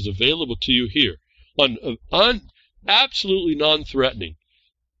address this is available to you here on absolutely non-threatening.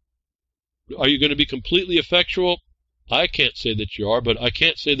 Are you going to be completely effectual? I can't say that you are, but I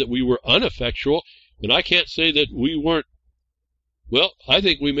can't say that we were ineffectual, and I can't say that we weren't. Well, I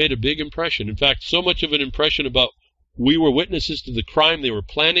think we made a big impression. In fact, so much of an impression about we were witnesses to the crime they were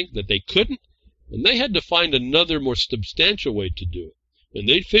planning that they couldn't, and they had to find another more substantial way to do it. And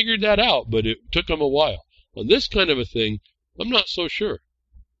they figured that out, but it took them a while. On this kind of a thing, I'm not so sure.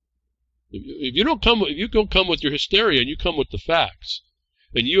 If you don't come with your hysteria and you come with the facts,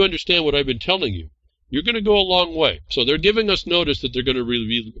 and you understand what I've been telling you, you're going to go a long way. So they're giving us notice that they're going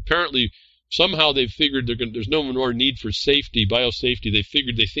to apparently somehow they've figured there's no more need for safety, biosafety. They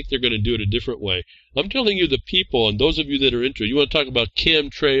think they're going to do it a different way. I'm telling you, the people, and those of you that are interested, you want to talk about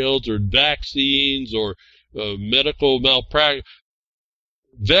chemtrails or vaccines or medical malpractice,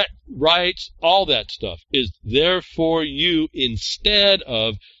 vet rights, all that stuff is there for you instead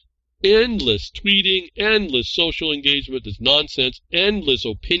of endless tweeting, endless social engagement, this nonsense, endless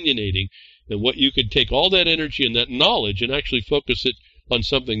opinionating, and what you could take all that energy and that knowledge and actually focus it on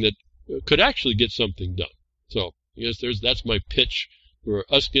something that could actually get something done. So, yes, that's my pitch for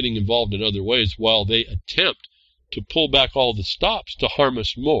us getting involved in other ways while they attempt to pull back all the stops to harm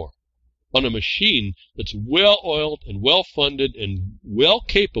us more on a machine that's well-oiled and well-funded and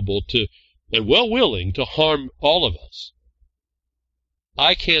well-capable and well-willing to harm all of us.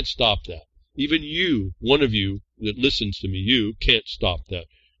 I can't stop that. Even you, one of you that listens to me, you can't stop that.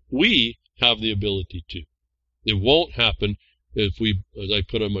 We have the ability to. It won't happen if we, as I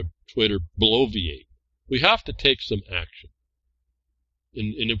put on my Twitter, bloviate. We have to take some action.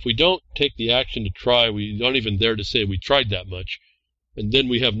 And if we don't take the action to try, we don't even dare to say we tried that much, and then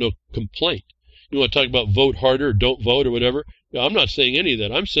we have no complaint. You want to talk about vote harder or don't vote or whatever? I'm not saying any of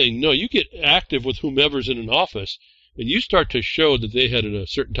that. I'm saying, no, you get active with whomever's in an office, and you start to show that they had a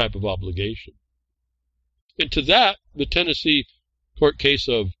certain type of obligation. And to that, the Tennessee court case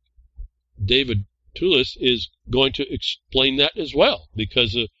of David Toulis is going to explain that as well,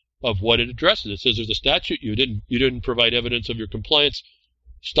 because of what it addresses. It says there's a statute, you didn't provide evidence of your compliance.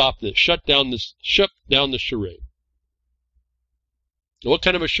 Stop this. Shut down the charade. What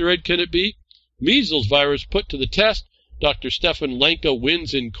kind of a charade can it be? Measles virus put to the test. Dr. Stefan Lanka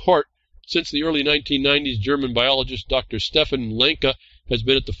wins in court. Since the early 1990s, German biologist Dr. Stefan Lanka has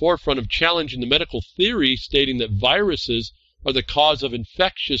been at the forefront of challenging the medical theory stating that viruses are the cause of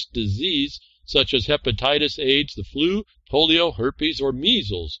infectious disease such as hepatitis, AIDS, the flu, polio, herpes, or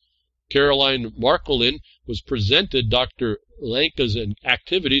measles. Caroline Marcolin was presented Dr. Lanka's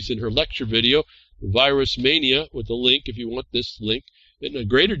activities in her lecture video, Virus Mania, with a link if you want this link. In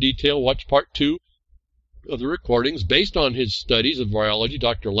greater detail, watch part 2 of the recordings. Based on his studies of virology,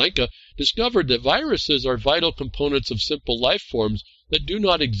 Dr. Lanka discovered that viruses are vital components of simple life forms that do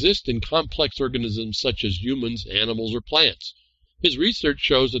not exist in complex organisms such as humans, animals, or plants. His research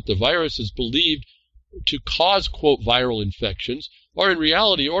shows that the viruses believed to cause, quote, viral infections are in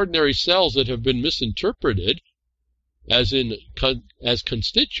reality ordinary cells that have been misinterpreted as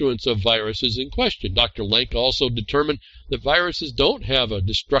constituents of viruses in question. Dr. Lanka also determined that viruses don't have a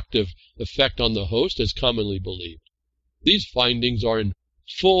destructive effect on the host as commonly believed. These findings are in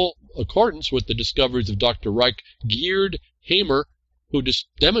full accordance with the discoveries of Dr. Reich Geerd-Hamer, who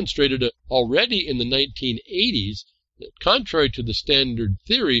demonstrated already in the 1980s that contrary to the standard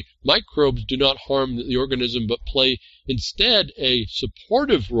theory, microbes do not harm the organism but play instead a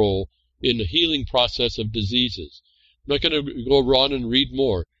supportive role in the healing process of diseases. I'm not going to go on and read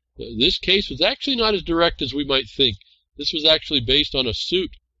more. This case was actually not as direct as we might think. This was actually based on a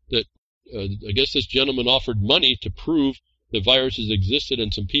suit that I guess this gentleman offered money to prove that viruses existed,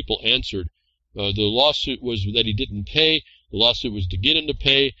 and some people answered. The lawsuit was that he didn't pay. The lawsuit was to get him to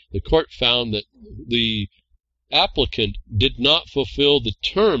pay. The court found that the applicant did not fulfill the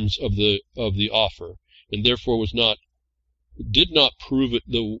terms of the offer, and therefore did not prove it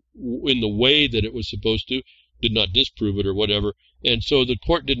in the way that it was supposed to, did not disprove it or whatever, and so the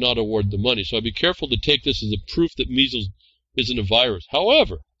court did not award the money. So I'd be careful to take this as a proof that measles isn't a virus.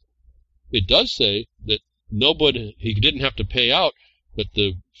 However, it does say that he didn't have to pay out but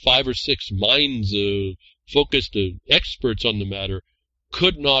the 5 or 6 minds focused experts on the matter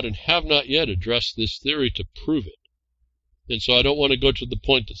could not and have not yet addressed this theory to prove it. And so I don't want to go to the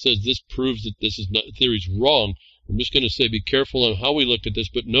point that says this proves that this theory is wrong. I'm just going to say be careful on how we look at this,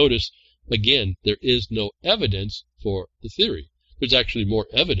 but notice, again, there is no evidence for the theory. There's actually more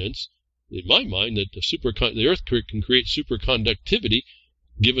evidence, in my mind, that the Earth can create superconductivity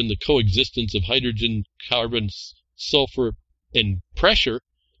given the coexistence of hydrogen, carbon, sulfur, and pressure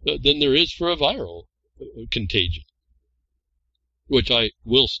than there is for a viral contagion, which I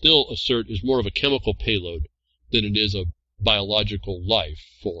will still assert is more of a chemical payload than it is a biological life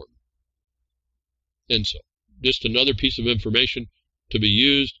form. And so, just another piece of information to be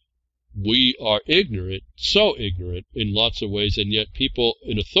used. We are ignorant, so ignorant in lots of ways, and yet people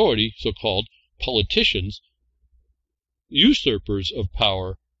in authority, so-called politicians, usurpers of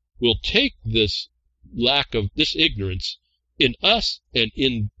power, will take this lack of this ignorance in us and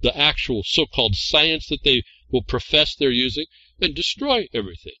in the actual so-called science that they will profess they're using and destroy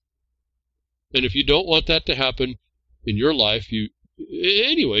everything. And if you don't want that to happen in your life,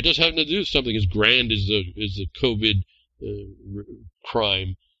 anyway, it doesn't have to do with something as grand as a COVID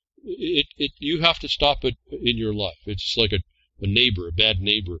crime. You have to stop it in your life. It's like a neighbor, a bad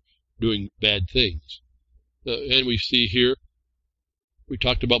neighbor, doing bad things. And we see here, we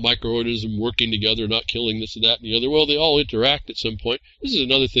talked about microorganisms working together, not killing this and that and the other. Well, they all interact at some point. This is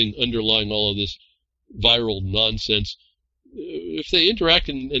another thing underlying all of this viral nonsense. If they interact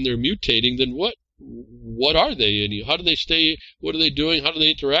and they're mutating, then what are they? And how do they stay? What are they doing? How do they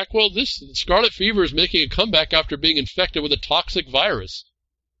interact? Well, this scarlet fever is making a comeback after being infected with a toxic virus.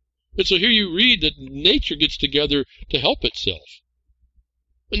 And so here you read that nature gets together to help itself.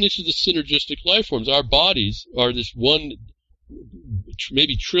 And this is the synergistic life forms. Our bodies are this one,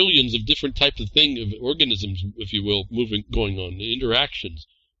 maybe trillions of different types of organisms, if you will, going on, the interactions.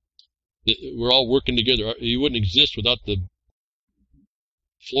 We're all working together. You wouldn't exist without the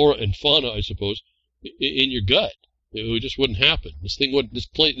flora and fauna, I suppose, in your gut. It just wouldn't happen.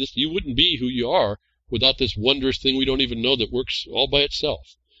 You wouldn't be who you are without this wondrous thing we don't even know that works all by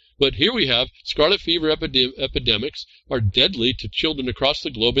itself. But here we have scarlet fever epidemics are deadly to children across the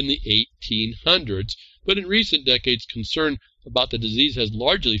globe in the 1800s, but in recent decades concern about the disease has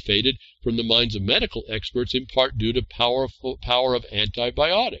largely faded from the minds of medical experts, in part due to power of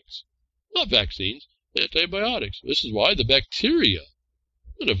antibiotics. Not vaccines, antibiotics. This is why the bacteria,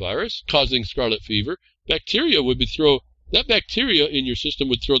 not a virus, causing scarlet fever, that bacteria in your system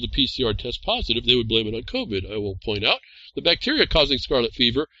would throw the PCR test positive. They would blame it on COVID, I will point out. The bacteria causing scarlet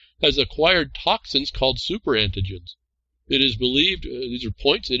fever has acquired toxins called superantigens. It is believed, these are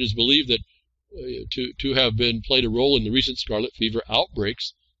points, it is believed that to have played a role in the recent scarlet fever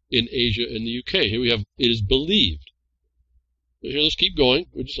outbreaks in Asia and the UK. Here we have, it is believed. Here, let's keep going.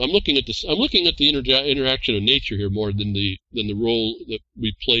 I'm looking at this. I'm looking at the interaction of nature here more than the role that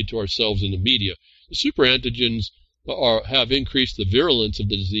we play to ourselves in the media. The superantigens have increased the virulence of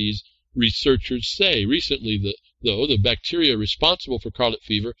the disease, researchers say. Recently, though, the bacteria responsible for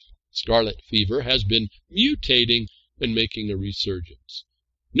scarlet fever has been mutating and making a resurgence.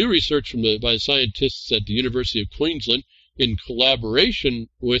 New research by scientists at the University of Queensland, in collaboration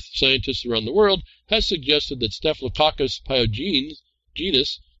with scientists around the world, has suggested that Staphylococcus pyogenes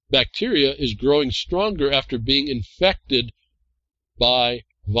bacteria is growing stronger after being infected by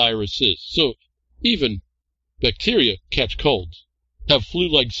viruses. So even bacteria catch colds, have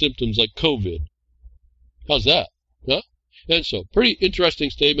flu-like symptoms like COVID. How's that? Huh? And so, pretty interesting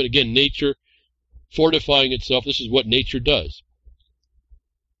statement. Again, nature fortifying itself. This is what nature does.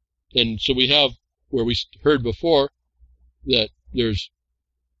 And so we have, where we heard before, that there's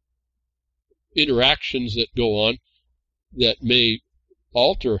interactions that go on that may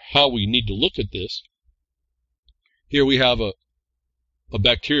alter how we need to look at this. Here we have a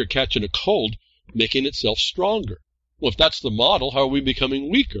bacteria catching a cold, making itself stronger. Well, if that's the model, how are we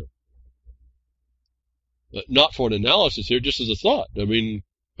becoming weaker? Not for an analysis here, just as a thought. I mean,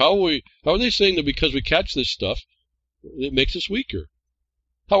 how are they saying that because we catch this stuff, it makes us weaker?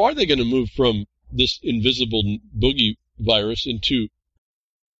 How are they going to move from this invisible boogie virus into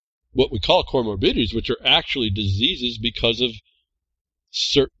what we call comorbidities, which are actually diseases because of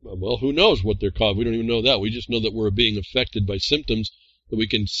certain, well, who knows what they're called? We don't even know that. We just know that we're being affected by symptoms that we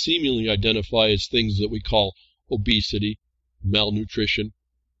can seemingly identify as things that we call obesity, malnutrition,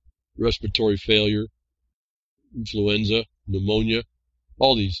 respiratory failure, influenza, pneumonia,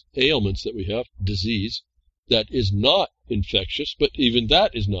 all these ailments that we have, disease, that is not infectious, but even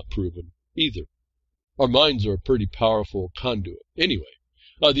that is not proven either. Our minds are a pretty powerful conduit. Anyway,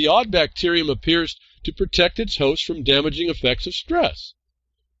 The odd bacterium appears to protect its host from damaging effects of stress.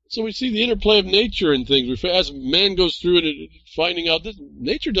 So we see the interplay of nature and things. As man goes through it and finding out that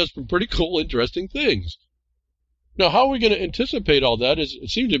nature does some pretty cool, interesting things. Now, how are we going to anticipate all that? It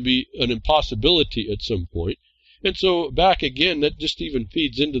seems to be an impossibility at some point. And so back again, that just even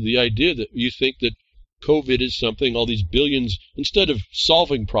feeds into the idea that you think that COVID is something, all these billions, instead of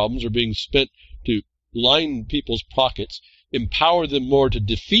solving problems, are being spent to line people's pockets, empower them more to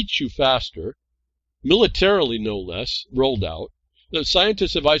defeat you faster, militarily no less, rolled out. The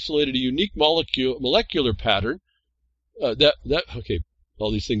scientists have isolated a unique molecular pattern. Okay,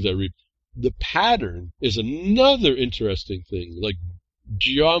 all these things I read. The pattern is another interesting thing, like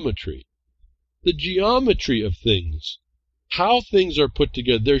geometry. The geometry of things, how things are put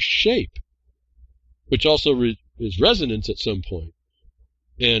together, their shape, which also is resonance at some point,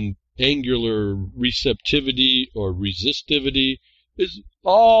 and angular receptivity or resistivity is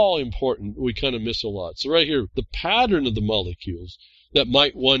all important. We kind of miss a lot. So right here, the pattern of the molecules that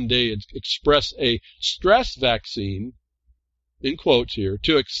might one day express a stress vaccine, in quotes here,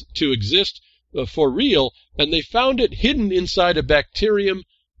 to exist for real, and they found it hidden inside a bacterium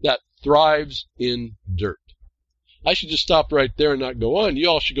that thrives in dirt. I should just stop right there and not go on. You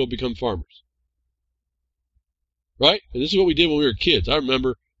all should go become farmers. Right? And this is what we did when we were kids. I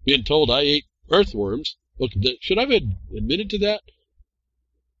remember being told I ate earthworms. Okay, should I have admitted to that?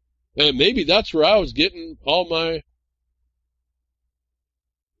 And maybe that's where I was getting all my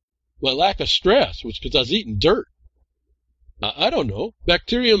lack of stress, was because I was eating dirt. I don't know.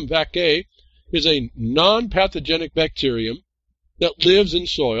 Bacterium vaccae is a non-pathogenic bacterium that lives in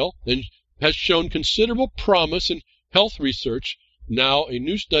soil and has shown considerable promise in health research. Now a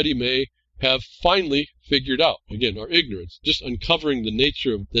new study may have finally figured out, again, our ignorance, just uncovering the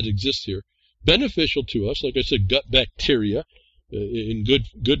nature that exists here. Beneficial to us, like I said, gut bacteria, in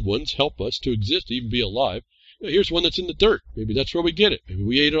good ones, help us to exist, even be alive. Here's one that's in the dirt. Maybe that's where we get it. Maybe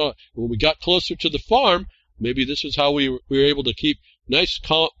we ate it when we got closer to the farm. Maybe this is how we were able to keep nice,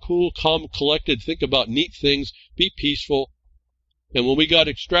 cool, calm, collected, think about neat things, be peaceful. And when we got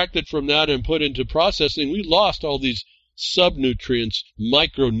extracted from that and put into processing, we lost all these subnutrients,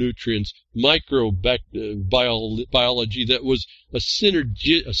 micronutrients, microbiology that was a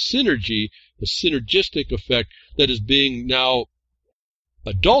synergistic effect that is being now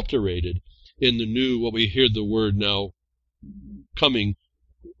adulterated in the new, what we hear the word now coming,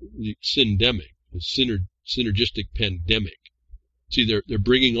 the syndemic, the synergistic pandemic. See, they're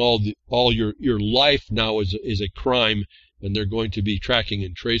bringing all your life now is a crime, and they're going to be tracking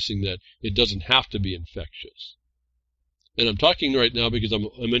and tracing that. It doesn't have to be infectious. And I'm talking right now because I'm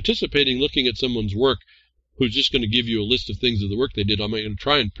anticipating looking at someone's work who's just going to give you a list of things of the work they did. I'm going to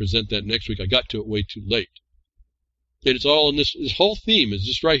try and present that next week. I got to it way too late. And it's all in this whole theme is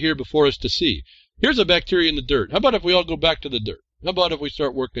just right here before us to see. Here's a bacteria in the dirt. How about if we all go back to the dirt? How about if we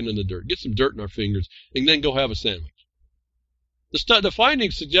start working in the dirt? Get some dirt in our fingers and then go have a sandwich. The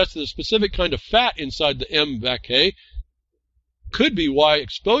findings suggest that a specific kind of fat inside the M. vaccae could be why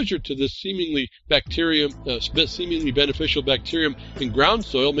exposure to this seemingly beneficial bacterium in ground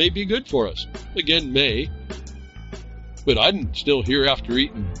soil may be good for us. Again, may. But I'm still here after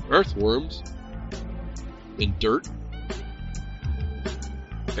eating earthworms and dirt.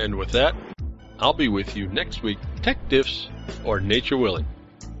 And with that, I'll be with you next week, tech diffs or nature willing.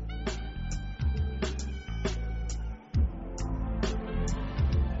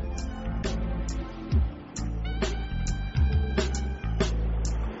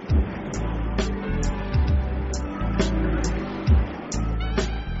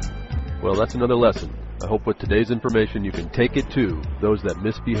 Well, that's another lesson. I hope with today's information you can take it to those that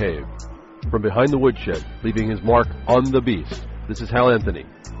misbehave. From behind the woodshed, leaving his mark on the beast, this is Hal Anthony.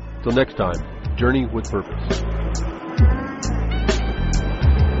 Till next time, journey with purpose.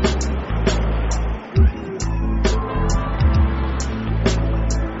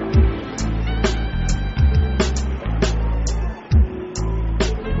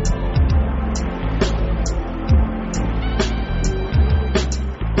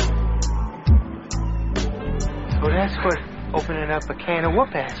 So that's what opening up a can of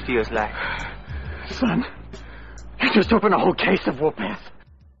whoop-ass feels like. Son, you just opened a whole case of whoop-ass.